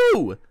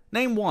 Who?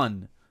 Name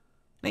one.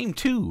 Name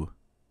two.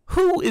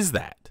 Who is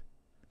that?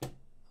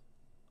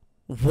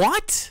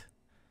 What?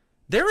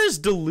 There is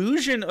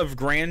delusion of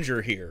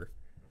grandeur here.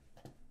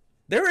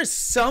 There is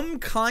some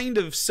kind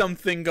of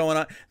something going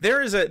on.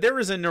 There is a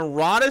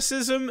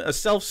neuroticism, a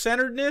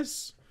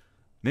self-centeredness,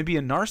 maybe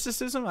a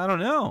narcissism. I don't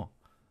know.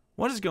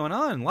 What is going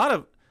on? A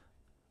lot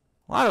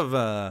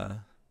of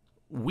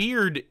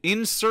weird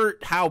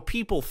insert how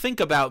people think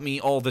about me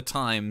all the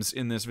times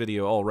in this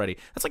video already.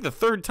 That's like the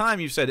third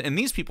time you've said, and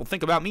these people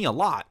think about me a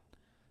lot,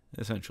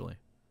 essentially.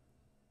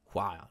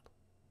 Wild.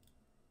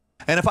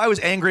 And if I was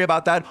angry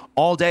about that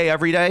all day,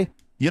 every day,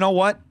 you know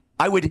what?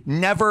 I would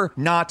never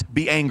not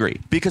be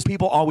angry because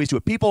people always do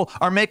it. People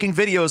are making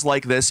videos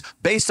like this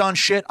based on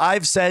shit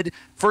I've said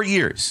for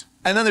years.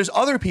 And then there's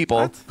other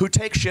people who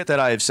take shit that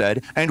I've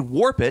said and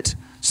warp it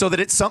so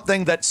that it's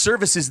something that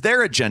services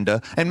their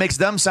agenda and makes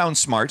them sound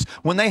smart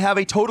when they have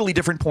a totally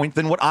different point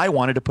than what I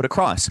wanted to put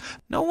across.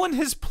 No one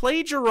has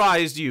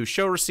plagiarized you.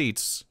 Show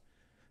receipts.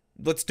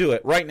 Let's do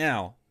it right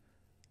now.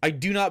 I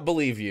do not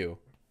believe you.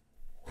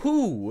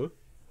 Who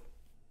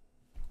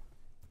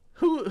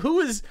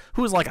is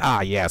like,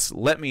 ah, yes,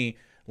 let me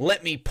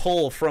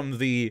pull from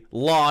the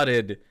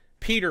lauded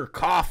Peter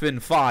Coffin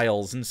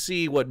files and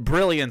see what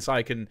brilliance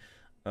I can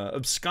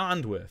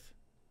abscond with.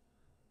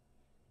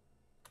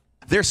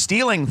 They're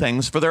stealing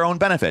things for their own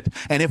benefit.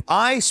 And if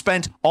I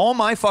spent all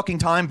my fucking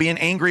time being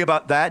angry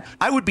about that,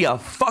 I would be a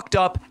fucked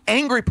up,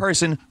 angry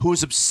person who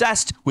is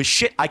obsessed with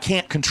shit I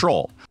can't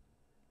control.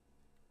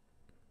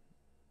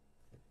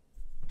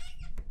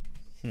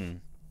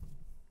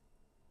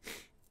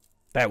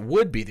 That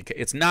would be the case.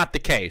 It's not the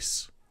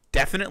case.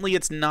 Definitely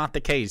it's not the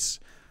case.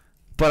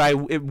 But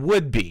it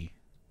would be.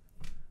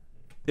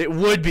 It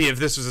would be if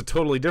this was a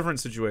totally different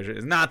situation.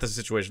 It's not the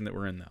situation that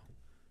we're in, though.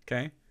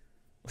 Okay?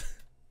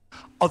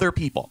 Other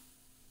people.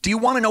 Do you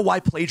want to know why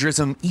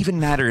plagiarism even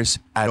matters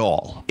at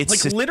all?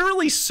 It's like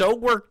literally so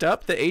worked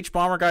up that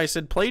Hbomberguy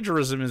said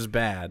plagiarism is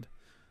bad.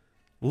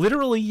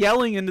 Literally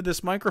yelling into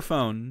this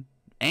microphone,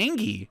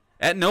 angry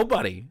at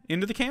nobody,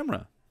 into the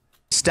camera.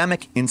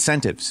 Systemic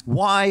incentives.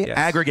 Why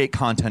aggregate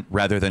content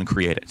rather than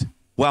create it?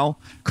 Well,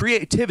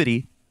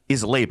 creativity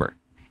is labor.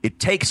 It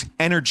takes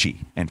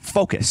energy and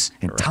focus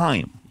and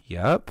time.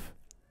 Yep.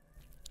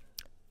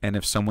 And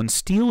if someone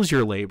steals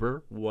your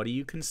labor, what do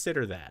you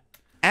consider that?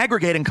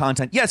 Aggregating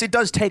content, yes, it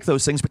does take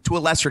those things, but to a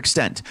lesser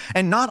extent.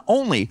 And not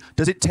only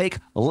does it take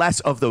less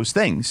of those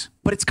things,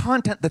 but it's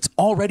content that's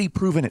already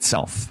proven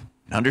itself.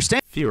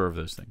 Fewer of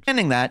those things.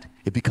 Understanding that,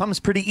 it becomes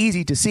pretty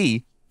easy to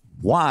see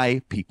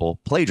why people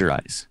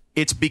plagiarize.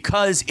 It's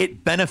because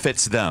it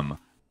benefits them.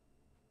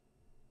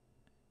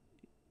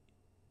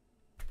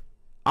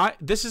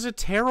 This is a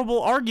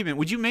terrible argument.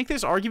 Would you make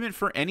this argument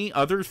for any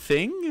other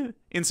thing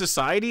in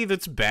society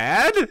that's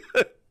bad?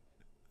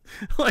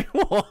 Like,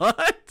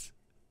 what?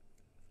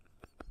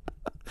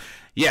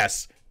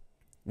 Yes,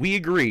 we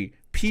agree.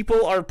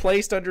 People are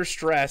placed under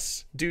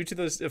stress due to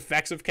the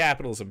effects of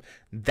capitalism.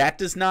 That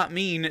does not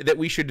mean that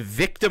we should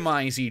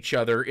victimize each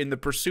other in the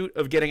pursuit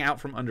of getting out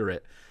from under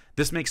it.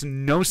 This makes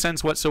no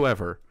sense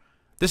whatsoever.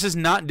 This is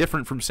not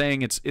different from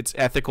saying it's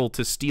ethical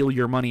to steal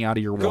your money out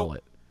of your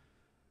wallet.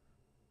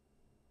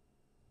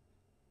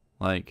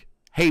 Like,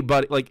 hey,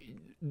 buddy, like,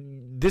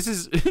 this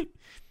is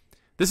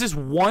this is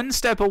one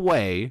step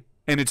away,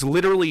 and it's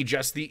literally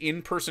just the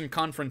in-person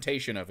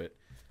confrontation of it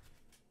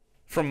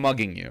from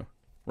mugging you,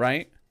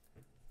 right?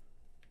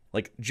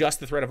 Like, just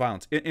the threat of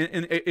violence.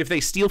 And if they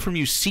steal from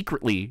you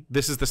secretly,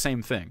 this is the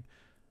same thing.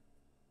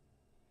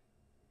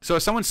 So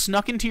if someone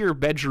snuck into your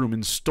bedroom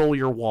and stole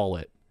your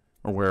wallet,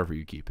 or wherever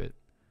you keep it,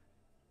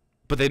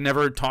 but they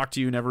never talked to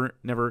you,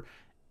 never,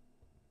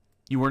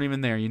 you weren't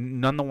even there, you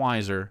none the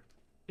wiser.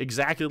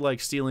 Exactly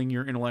like stealing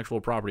your intellectual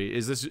property.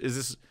 Is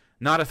this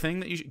not a thing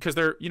that you should, because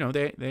they're, you know,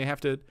 they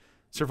have to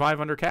survive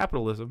under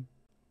capitalism.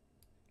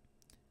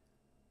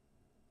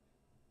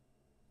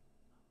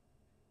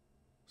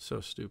 So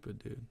stupid,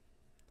 dude.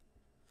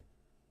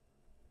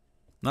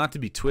 Not to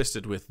be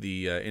twisted with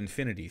the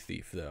infinity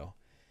thief, though.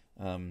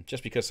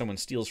 Just because someone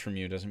steals from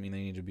you doesn't mean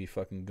they need to be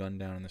fucking gunned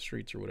down in the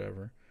streets or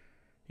whatever.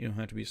 You don't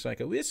have to be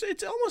psycho.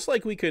 It's almost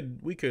like we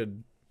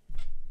could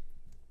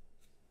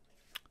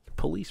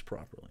police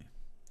properly.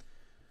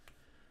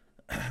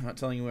 I'm not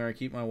telling you where I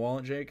keep my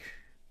wallet, Jake.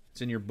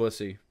 It's in your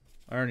bussy.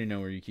 I already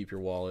know where you keep your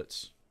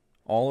wallets.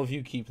 All of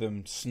you keep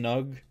them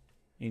snug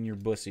in your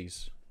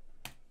bussies.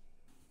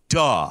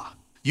 Duh.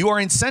 You are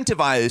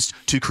incentivized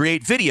to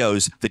create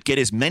videos that get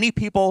as many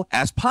people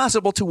as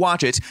possible to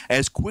watch it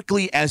as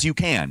quickly as you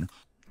can.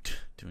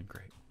 Doing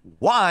great.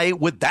 Why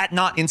would that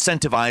not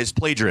incentivize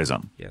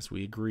plagiarism? Yes,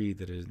 we agree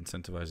that it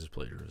incentivizes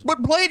plagiarism.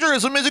 But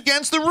plagiarism is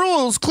against the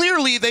rules.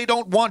 Clearly, they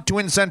don't want to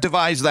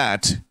incentivize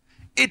that.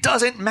 It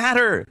doesn't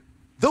matter.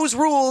 Those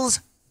rules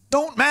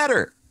don't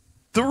matter.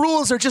 The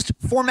rules are just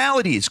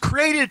formalities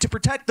created to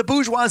protect the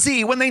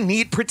bourgeoisie when they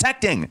need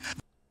protecting.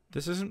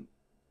 This isn't...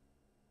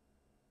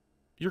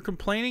 You're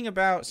complaining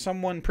about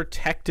someone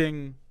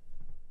protecting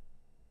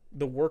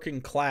the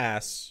working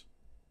class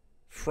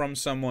from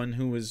someone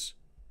who is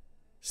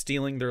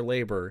stealing their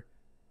labor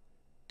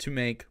to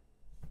make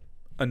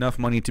enough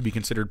money to be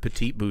considered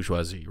petite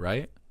bourgeoisie,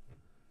 right?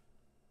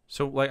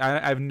 So, like,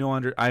 I have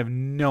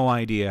no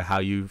idea how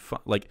you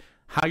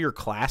how your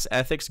class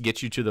ethics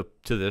get you to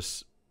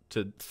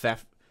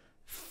theft.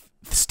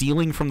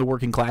 Stealing from the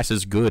working class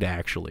is good,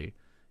 actually.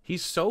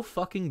 He's so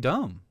fucking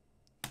dumb.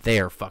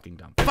 They're fucking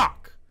dumb.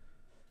 Fuck.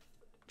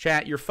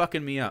 Chat, you're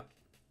fucking me up.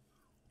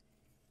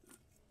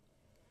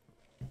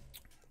 I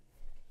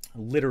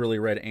literally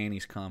read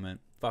Annie's comment.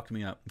 Fucked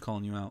me up. I'm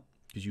calling you out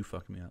because you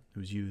fucked me up. It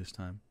was you this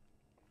time.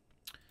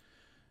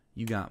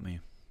 You got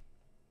me.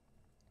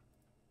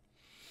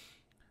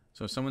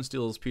 So if someone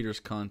steals Peter's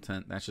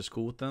content, that's just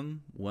cool with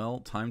them?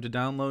 Well, time to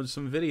download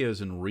some videos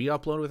and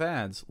re-upload with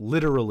ads.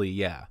 Literally,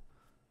 yeah.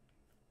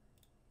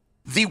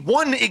 The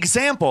one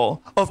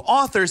example of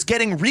authors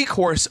getting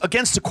recourse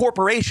against a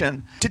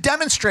corporation to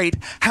demonstrate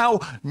how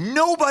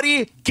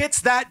nobody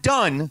gets that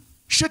done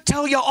should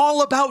tell you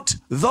all about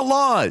the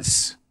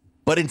laws.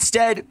 But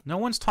instead... No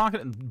one's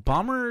talking...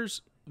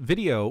 Bomber's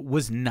video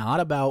was not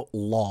about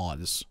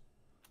laws.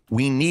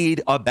 We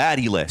need a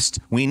baddie list.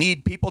 We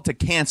need people to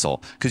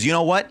cancel. Because you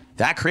know what?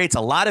 That creates a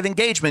lot of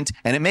engagement,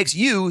 and it makes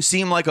you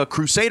seem like a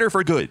crusader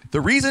for good. The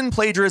reason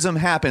plagiarism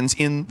happens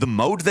in the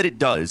mode that it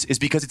does is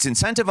because it's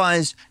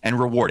incentivized and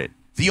rewarded.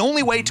 The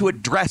only way to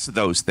address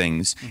those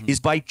things is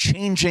by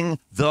changing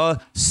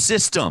the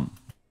system.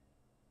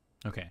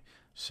 Okay,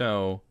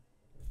 so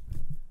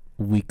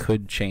we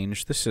could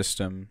change the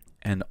system,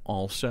 and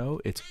also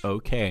it's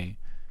okay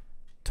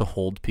to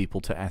hold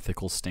people to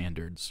ethical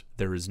standards.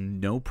 There is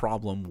no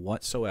problem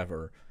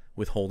whatsoever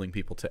with holding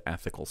people to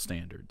ethical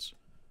standards.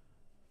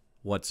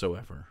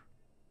 Whatsoever.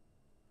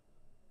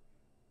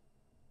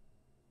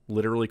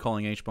 Literally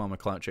calling Hbomb a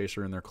clout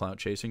chaser in their clout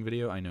chasing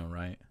video? I know,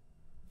 right?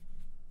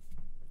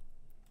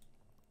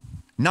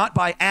 Not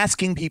by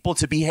asking people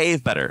to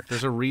behave better.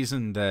 There's a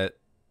reason that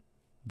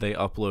they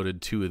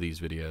uploaded 2 of these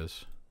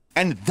videos.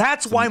 And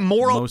that's why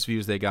moral... Most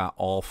views they got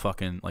all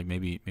fucking... Like,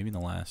 maybe in the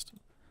last...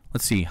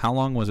 Let's see, how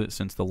long was it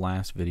since the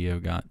last video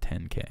got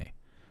 10K?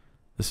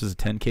 This is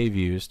 10K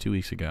views 2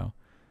 weeks ago.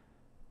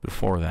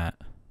 Before that,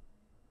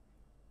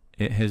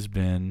 it has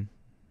been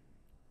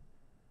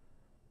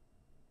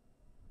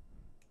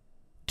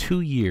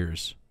 2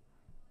 years,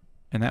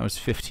 and that was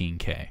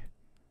 15K.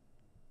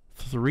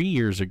 3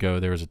 years ago,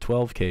 there was a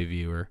 12K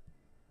viewer.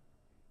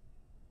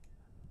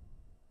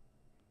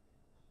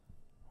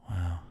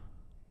 Wow.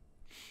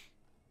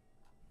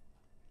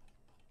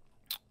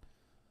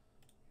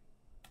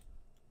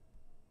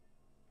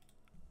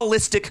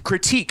 Realistic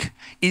critique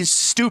is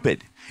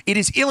stupid. It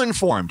is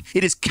ill-informed.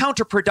 It is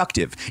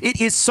counterproductive.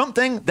 It is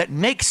something that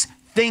makes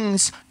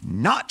things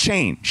not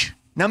change.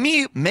 Now,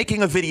 me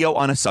making a video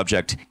on a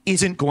subject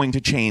isn't going to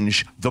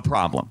change the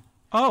problem.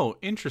 Oh,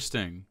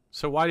 interesting.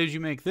 So why did you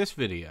make this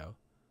video?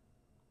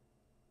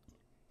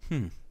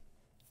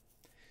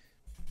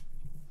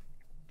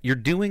 You're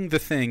doing the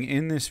thing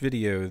in this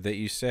video that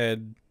you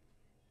said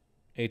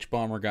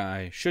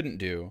Hbomberguy shouldn't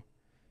do.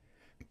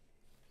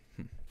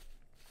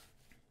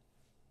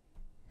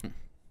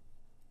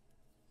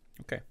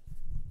 Okay.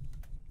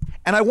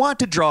 And I want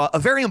to draw a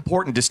very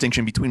important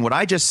distinction between what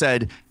I just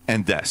said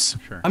and this.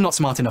 Sure. I'm not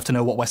smart enough to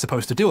know what we're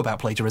supposed to do about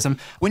plagiarism.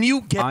 When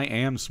you get I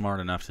am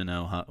smart enough to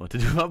know what to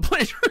do about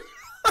plagiarism.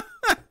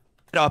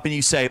 up and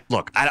you say,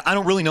 look, I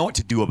don't really know what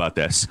to do about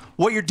this.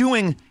 What you're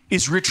doing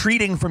is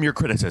retreating from your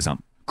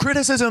criticism.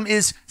 Criticism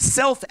is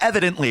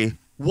self-evidently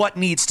what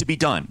needs to be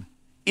done.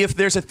 If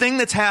there's a thing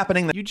that's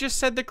happening that You just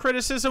said the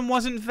criticism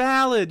wasn't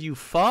valid, you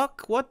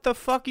fuck. What the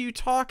fuck are you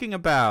talking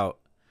about?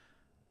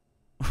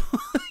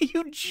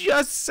 You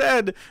just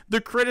said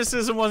the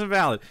criticism wasn't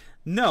valid.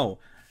 No,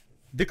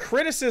 the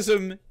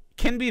criticism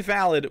can be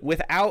valid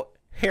without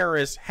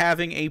Harris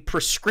having a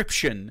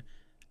prescription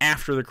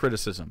after the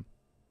criticism.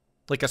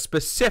 Like a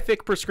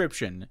specific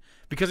prescription.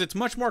 Because it's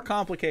much more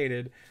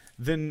complicated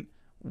than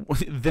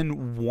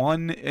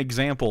one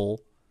example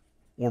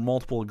or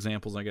multiple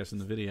examples, I guess, in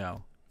the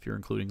video. If you're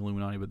including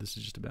Illuminati, but this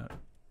is just about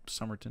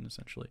Somerton,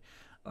 essentially.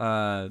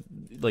 Or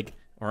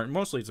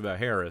mostly it's about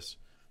Harris.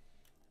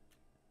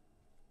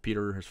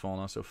 Peter has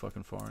fallen off so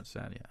fucking far. It's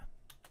sad, yeah.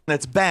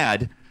 that's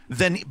bad,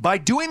 then by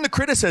doing the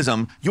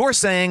criticism, you're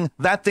saying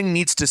that thing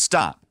needs to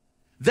stop.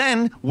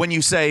 Then when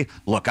you say,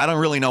 look, I don't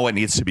really know what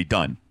needs to be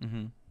done,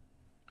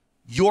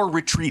 you're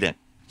retreating.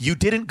 You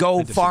didn't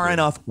go far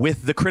enough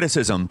with the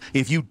criticism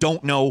if you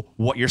don't know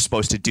what you're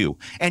supposed to do.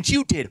 And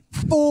you did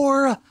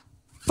 4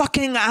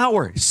 fucking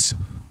hours.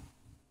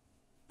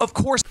 Of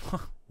course.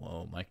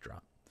 Whoa, mic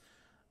drop.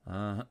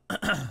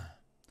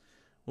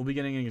 We'll be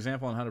getting an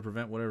example on how to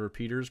prevent whatever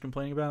Peter's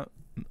complaining about.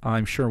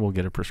 I'm sure we'll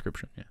get a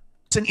prescription, yeah.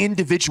 An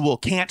individual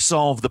can't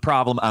solve the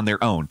problem on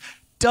their own.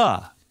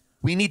 Duh.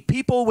 We need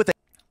people with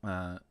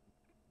a...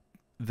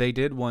 They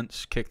did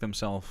once kick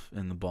themselves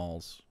in the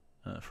balls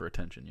for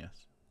attention,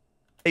 yes.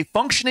 A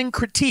functioning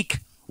critique,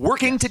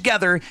 working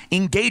together,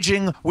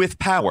 engaging with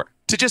power.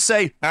 To just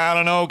say, I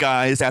don't know,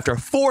 guys, after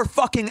 4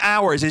 fucking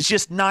hours is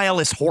just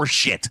nihilist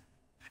horseshit.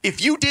 If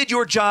you did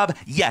your job,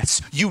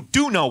 yes, you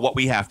do know what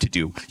we have to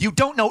do. You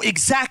don't know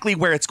exactly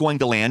where it's going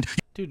to land.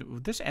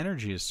 Dude, this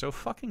energy is so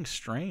fucking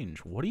strange.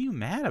 What are you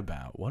mad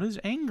about? What is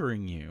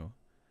angering you?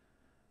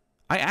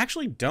 I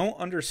actually don't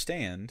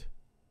understand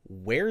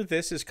where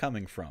this is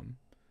coming from.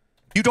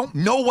 You don't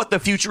know what the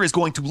future is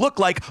going to look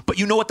like, but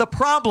you know what the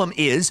problem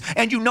is,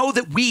 and you know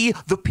that we,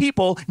 the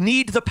people,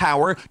 need the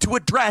power to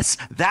address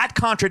that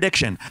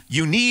contradiction.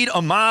 You need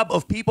a mob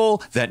of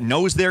people that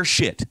knows their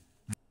shit.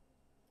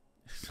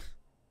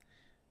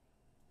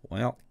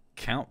 Well,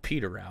 count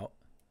Peter out.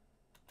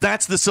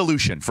 That's the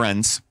solution,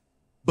 friends.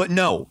 But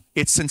no,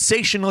 it's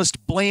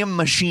sensationalist blame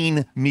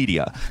machine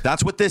media.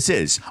 That's what this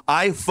is.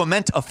 I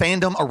foment a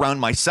fandom around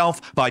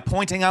myself by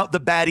pointing out the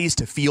baddies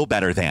to feel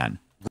better than.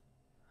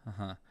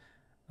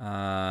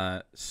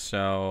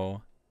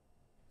 So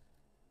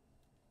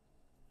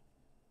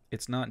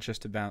it's not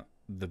just about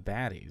the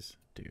baddies,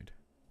 dude.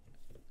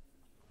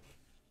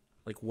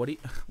 Like,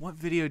 what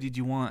video did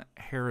you want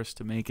Harris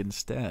to make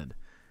instead?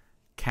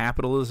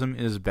 Capitalism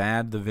is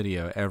bad, the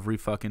video. Every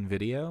fucking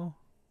video?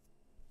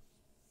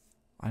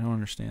 I don't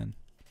understand.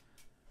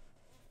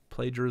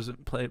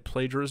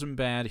 Plagiarism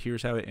bad.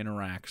 Here's how it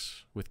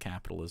interacts with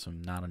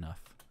capitalism. Not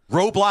enough.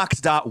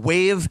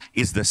 Roblox.wave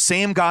is the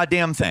same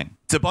goddamn thing.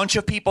 It's a bunch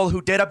of people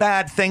who did a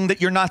bad thing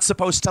that you're not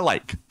supposed to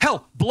like.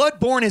 Hell,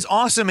 Bloodborne is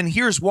awesome and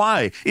here's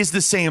why is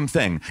the same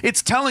thing.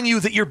 It's telling you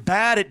that you're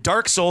bad at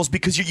Dark Souls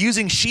because you're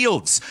using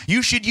shields.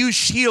 You should use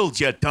shields,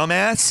 you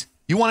dumbass.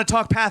 You want to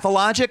talk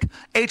pathologic?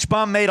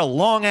 Hbomb made a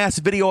long-ass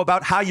video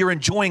about how you're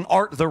enjoying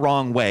art the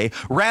wrong way,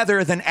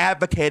 rather than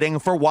advocating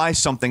for why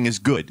something is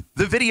good.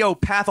 The video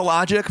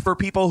Pathologic, for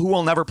people who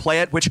will never play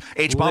it, which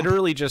Hbomb...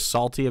 Literally just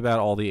salty about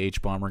all the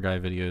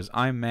Hbomberguy videos.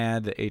 I'm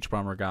mad that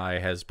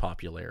Hbomberguy has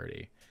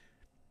popularity.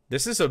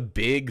 This is a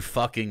big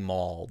fucking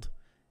mauled.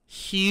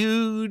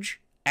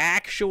 Huge,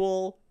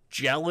 actual,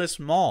 jealous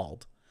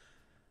mauled.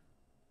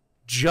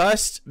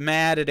 Just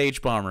mad at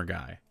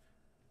Hbomberguy.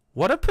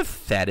 What a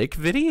pathetic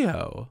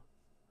video.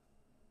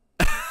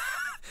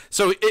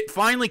 So it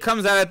finally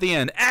comes out at the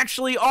end.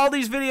 Actually, all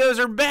these videos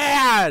are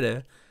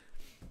bad.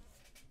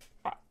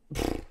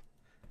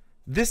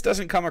 This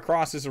doesn't come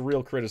across as a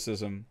real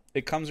criticism.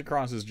 It comes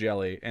across as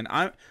jelly. And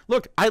I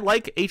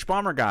like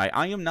Hbomberguy.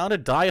 I am not a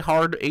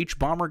diehard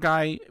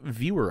Hbomberguy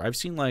viewer. I've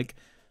seen like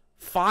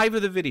 5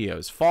 of the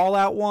videos.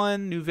 Fallout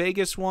 1, New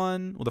Vegas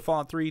 1, well, the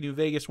Fallout 3, New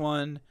Vegas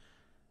 1.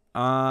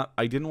 I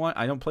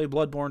don't play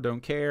Bloodborne, don't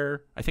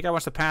care. I think I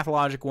watched the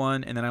Pathologic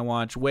one, and then I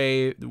watched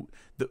the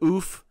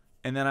Oof,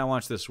 and then I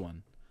watched this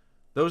one.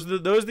 Those are the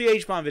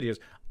Hbomb videos.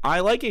 I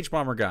like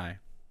Hbomberguy.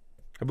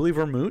 I believe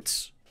we're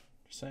moots.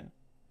 Just saying.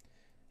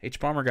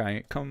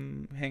 Hbomberguy,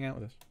 come hang out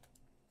with us.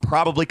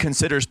 Probably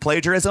considers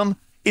plagiarism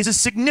is a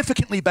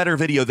significantly better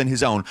video than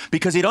his own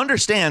because it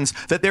understands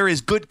that there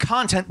is good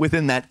content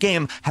within that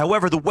game.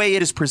 However, the way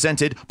it is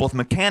presented, both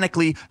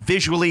mechanically,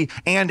 visually,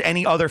 and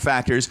any other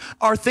factors,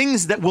 are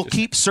things that will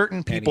keep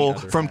certain people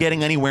from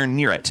getting anywhere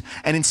near it,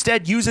 and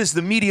instead uses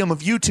the medium of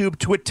YouTube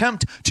to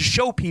attempt to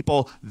show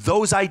people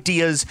those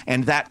ideas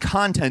and that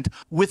content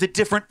with a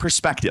different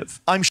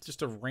perspective. I'm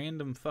just a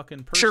random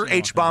fucking person. Sure,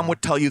 Hbomb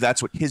would tell you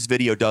that's what his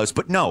video does,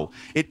 but no,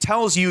 it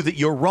tells you that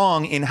you're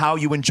wrong in how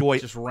you enjoy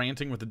just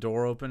ranting with the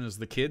door open as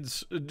the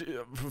kids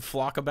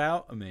flock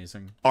about.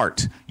 Amazing.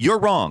 Art. You're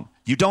wrong.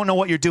 You don't know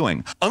what you're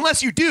doing.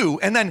 Unless you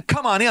do, and then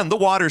come on in, the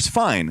water's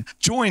fine.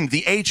 Join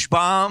the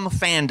Hbomb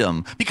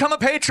fandom. Become a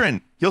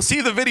patron. You'll see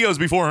the videos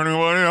before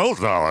anyone else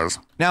does.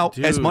 Now,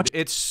 Dude, as much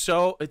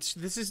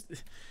this is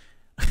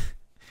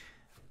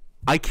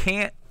I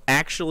can't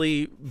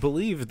actually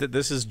believe that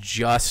this is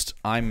just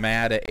I'm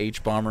mad at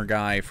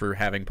Hbomberguy for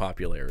having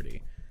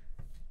popularity.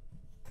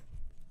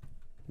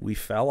 We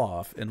fell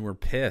off and we're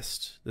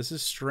pissed. This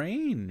is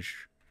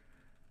strange.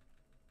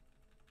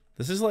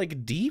 This is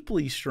like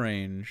deeply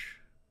strange.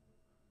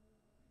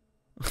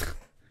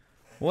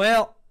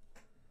 Well,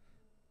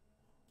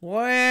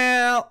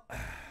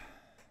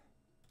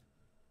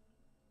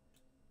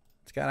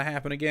 it's gotta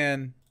happen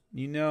again.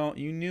 You know,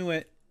 you knew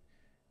it.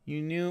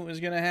 You knew it was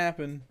gonna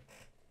happen.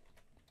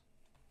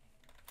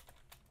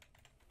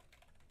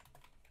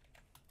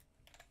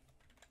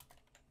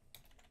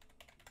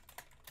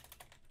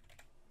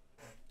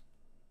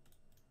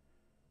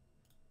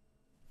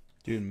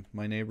 Dude,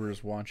 my neighbor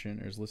is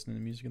watching or is listening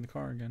to music in the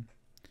car again.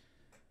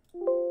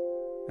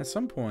 At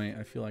some point,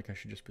 I feel like I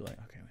should just be like,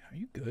 okay, are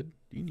you good?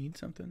 Do you need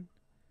something?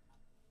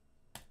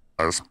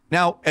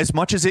 Now, as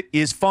much as it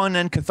is fun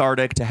and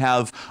cathartic to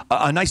have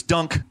a nice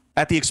dunk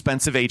at the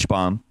expense of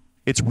Hbomb,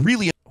 it's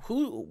really...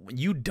 Who?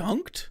 You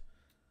dunked?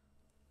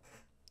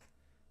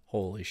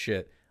 Holy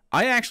shit.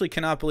 I actually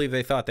cannot believe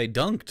they thought they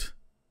dunked.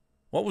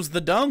 What was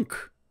the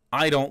dunk?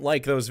 I don't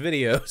like those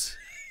videos.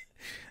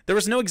 There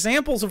was no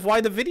examples of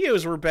why the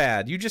videos were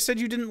bad. You just said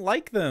you didn't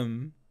like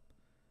them.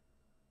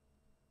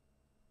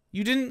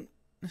 You didn't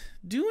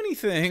do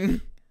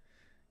anything.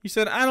 You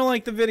said, I don't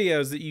like the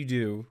videos that you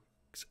do.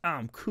 'Cause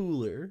I'm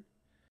cooler.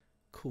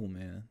 Cool,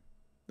 man.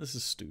 This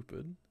is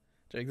stupid.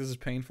 Jake, this is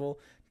painful.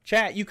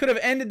 Chat, you could have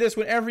ended this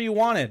whenever you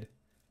wanted.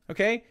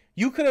 Okay?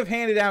 You could have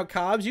handed out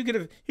cobs. You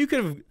could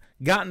have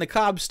gotten the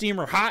cob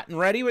steamer hot and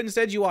ready, but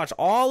instead you watch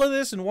all of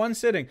this in one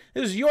sitting.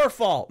 This is your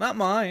fault, not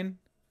mine.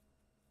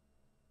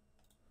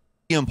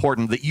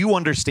 Important that you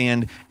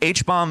understand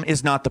Hbomb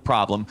is not the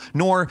problem,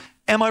 nor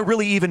am I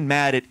really even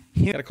mad at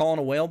him. Gotta call in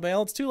a whale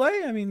bail. It's too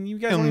late. I mean, you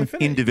guys won't even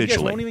finish. Individually. You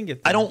guys won't even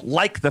get there. I don't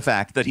like the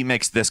fact that he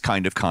makes this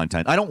kind of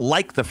content. I don't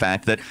like the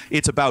fact that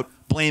it's about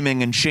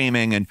blaming and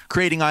shaming and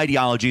creating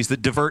ideologies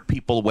that divert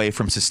people away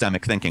from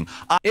systemic thinking.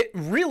 It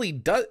really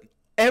does.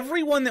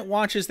 Everyone that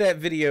watches that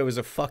video is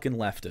a fucking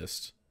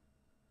leftist.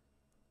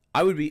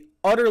 I would be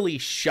utterly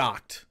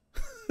shocked.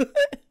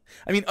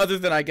 I mean, other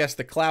than, I guess,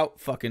 the clout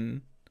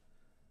fucking...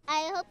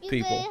 I hope you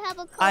people. have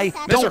a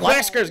Mr.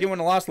 Wesker's giving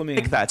a lost Lamine.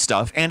 Like that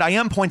stuff, and I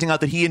am pointing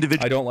out that he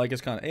individually I don't like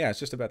his content. Yeah, it's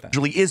just about that.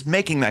 Is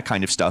making that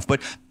kind of stuff, but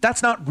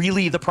that's not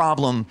really the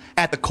problem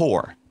at the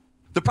core.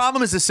 The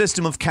problem is the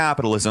system of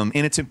capitalism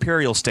in its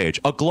imperial stage,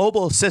 a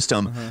global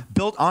system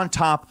built on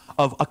top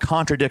of a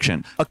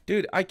contradiction.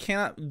 Dude, I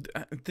can't.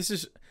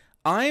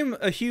 I'm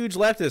a huge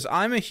leftist.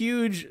 I'm a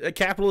huge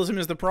capitalism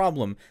is the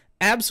problem.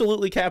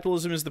 Absolutely,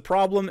 capitalism is the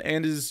problem,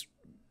 and is.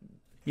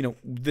 You know,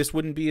 this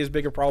wouldn't be as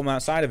big a problem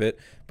outside of it,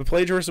 but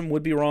plagiarism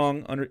would be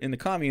wrong in the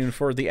commune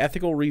for the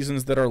ethical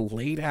reasons that are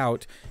laid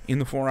out in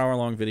the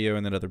 4-hour-long video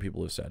and that other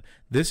people have said.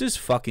 This is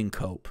fucking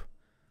cope.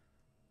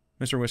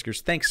 Mr.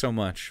 Whiskers, thanks so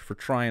much for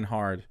trying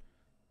hard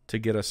to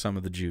get us some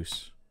of the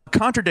juice.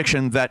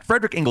 Contradiction that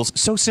Frederick Engels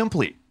so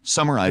simply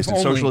summarized in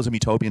Socialism,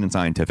 Utopian, and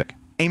Scientific.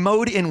 A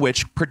mode in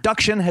which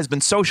production has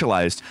been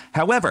socialized.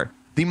 However,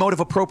 the mode of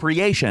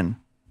appropriation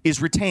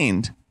is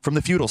retained from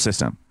the feudal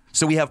system.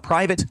 So we have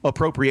private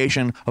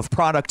appropriation of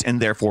product and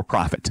therefore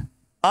profit.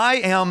 I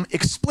am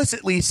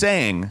explicitly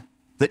saying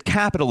that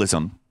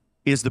capitalism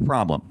is the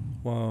problem.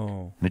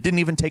 Whoa. And it didn't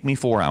even take me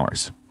 4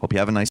 hours. Hope you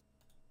have a nice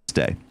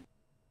day.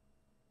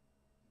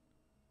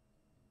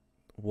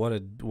 What a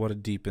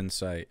deep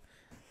insight.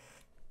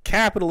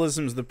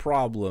 Capitalism's the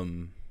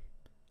problem.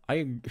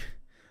 I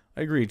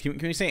agree. Can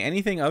we say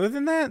anything other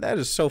than that? That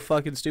is so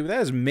fucking stupid.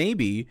 That is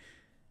maybe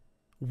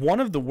one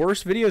of the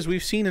worst videos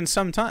we've seen in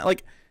some time.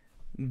 Like,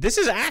 this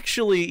is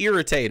actually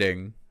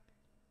irritating.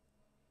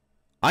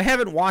 I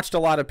haven't watched a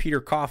lot of Peter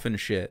Coffin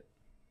shit.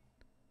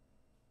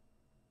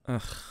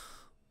 Ugh.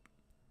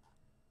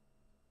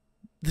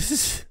 This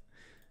is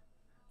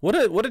what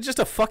a just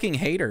a fucking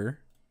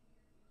hater.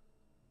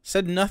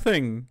 Said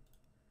nothing.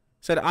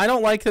 Said I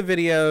don't like the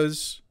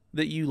videos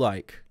that you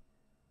like.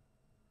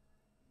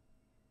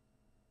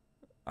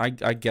 I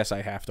guess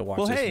I have to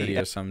watch this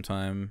video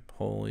sometime.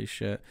 Holy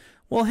shit.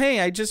 Well, hey,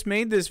 I just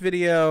made this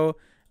video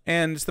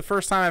and it's the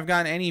first time I've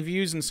gotten any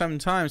views in some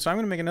time. So I'm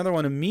gonna make another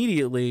one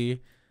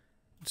immediately,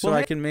 so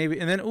I can maybe.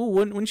 And then, ooh,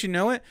 wouldn't you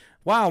know it?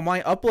 Wow,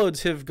 my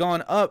uploads have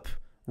gone up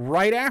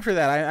right after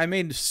that. I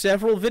made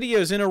several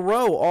videos in a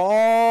row,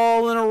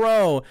 all in a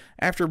row,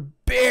 after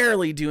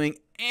barely doing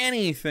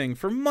anything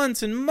for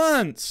months and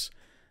months,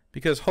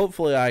 because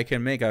hopefully I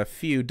can make a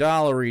few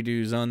dollary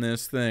dues on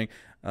this thing.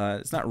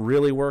 It's not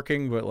really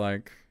working, but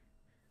like,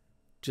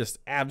 just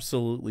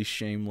absolutely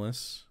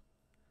shameless.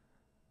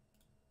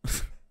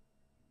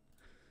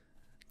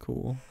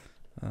 Cool.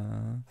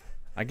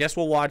 I guess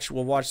we'll watch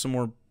some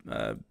more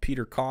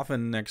Peter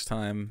Coffin next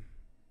time.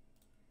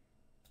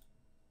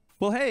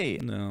 Well, hey.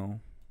 No.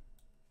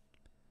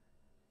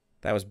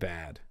 That was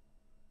bad.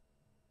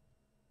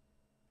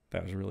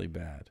 That was really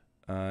bad.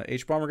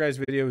 Hbomberguy's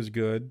video was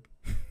good.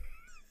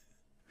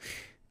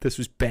 This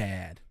was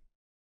bad.